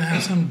that you're going to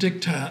have some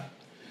diktat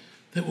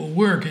that will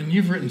work, and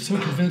you've written so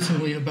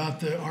convincingly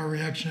about our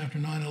reaction after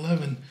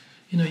 9/11,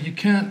 you know, you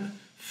can't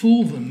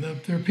fool them.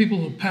 There are people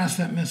who pass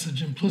that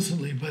message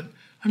implicitly, but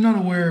I'm not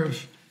aware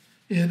of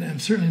it,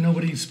 and certainly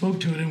nobody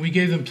spoke to it, and we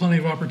gave them plenty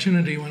of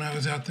opportunity when I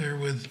was out there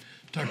with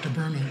Dr.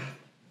 Berman.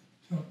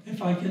 So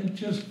if I can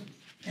just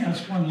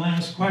ask one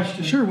last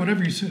question. Sure,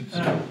 whatever you said.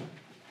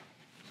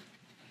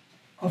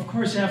 Of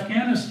course,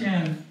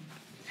 Afghanistan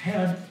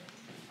had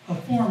a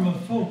form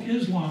of folk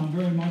Islam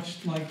very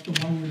much like the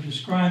one we're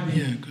describing.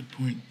 Yeah, good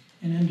point.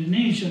 In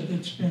Indonesia,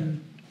 that's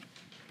been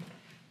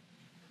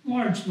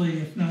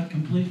largely, if not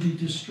completely,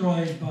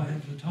 destroyed by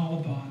the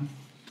Taliban.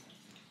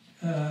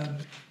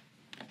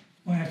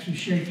 Wax was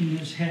shaking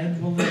his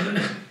head. Well,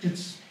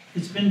 it's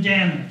been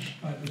damaged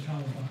by the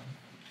Taliban.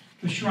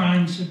 The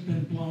shrines have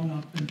been blown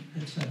up,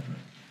 etc.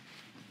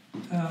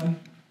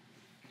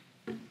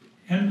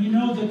 And we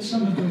know that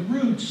some of the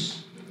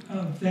roots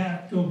of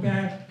that go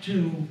back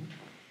to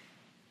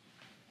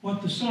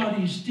what the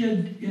Saudis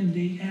did in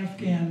the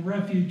Afghan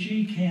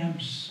refugee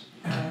camps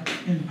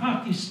in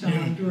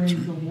Pakistan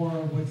during the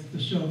war with the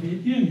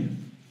Soviet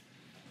Union.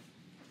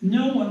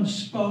 No one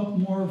spoke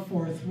more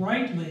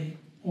forthrightly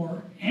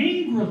or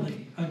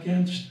angrily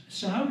against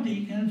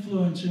Saudi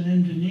influence in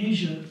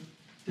Indonesia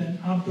than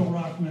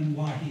Abdulrahman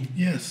Wahid.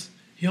 Yes,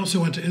 he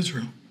also went to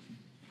Israel.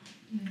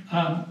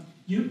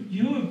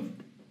 You have,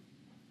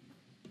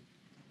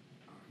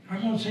 I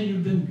won't say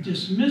you've been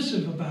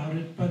dismissive about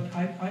it, but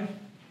I've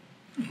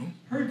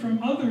heard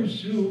from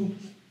others who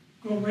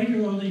go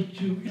regularly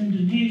to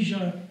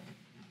Indonesia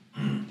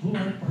who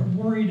are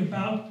worried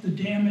about the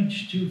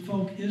damage to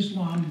folk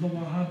Islam the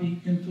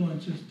Wahhabi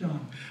influence has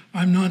done.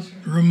 I'm not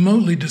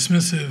remotely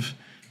dismissive.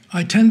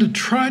 I tend to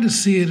try to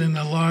see it in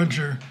a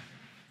larger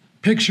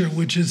picture,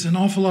 which is an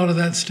awful lot of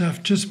that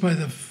stuff, just by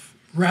the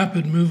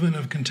rapid movement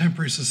of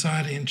contemporary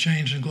society and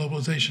change and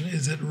globalization,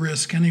 is at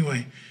risk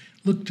anyway.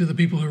 Look to the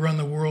people who run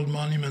the World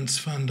Monuments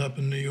Fund up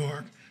in New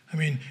York. I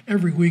mean,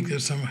 every week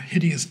there's some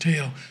hideous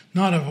tale,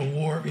 not of a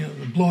war, you know,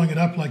 blowing it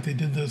up like they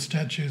did those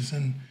statues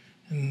in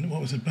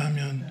what was it,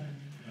 Bamyan,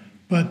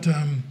 but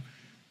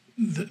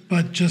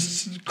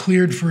just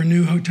cleared for a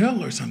new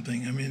hotel or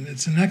something. I mean,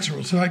 it's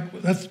inexorable. So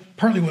that's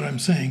partly what I'm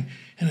saying.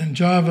 And in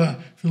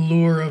Java, the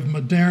lure of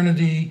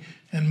modernity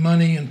and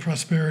money and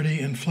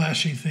prosperity and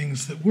flashy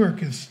things that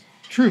work is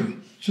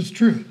true. It's just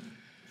true.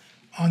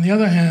 On the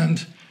other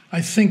hand,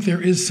 I think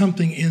there is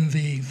something in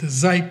the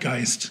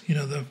zeitgeist, you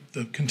know,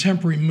 the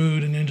contemporary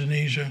mood in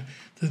Indonesia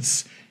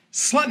that's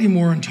slightly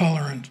more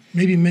intolerant,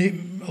 maybe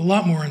a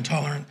lot more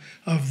intolerant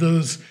of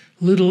those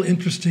little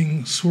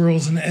interesting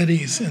swirls and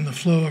eddies in the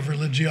flow of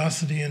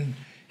religiosity in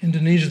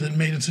Indonesia that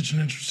made it such an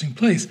interesting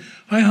place.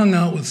 I hung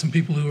out with some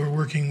people who were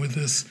working with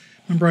this.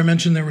 Remember I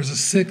mentioned there was a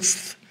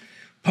sixth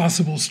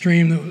possible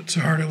stream that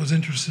Suharto was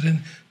interested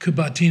in,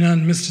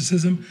 Kebatinan,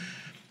 mysticism.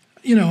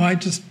 You know, I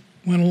just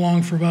went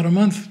along for about a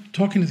month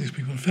talking to these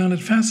people and found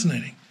it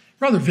fascinating.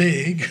 Rather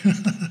vague,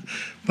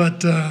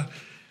 but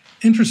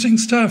interesting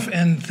stuff.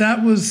 And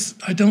that was,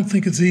 I don't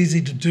think it's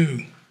easy to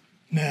do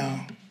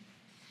now.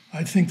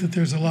 I think that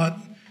there's a lot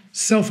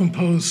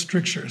self-imposed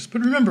strictures.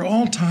 But remember,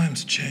 all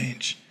times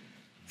change.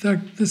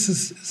 This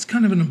is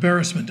kind of an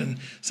embarrassment. And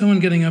someone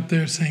getting up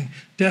there saying,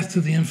 death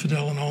to the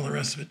infidel and all the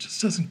rest of it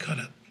just doesn't cut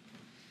it.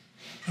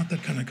 Not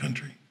that kind of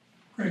country.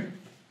 Great.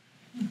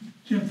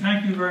 Jim,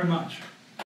 thank you very much.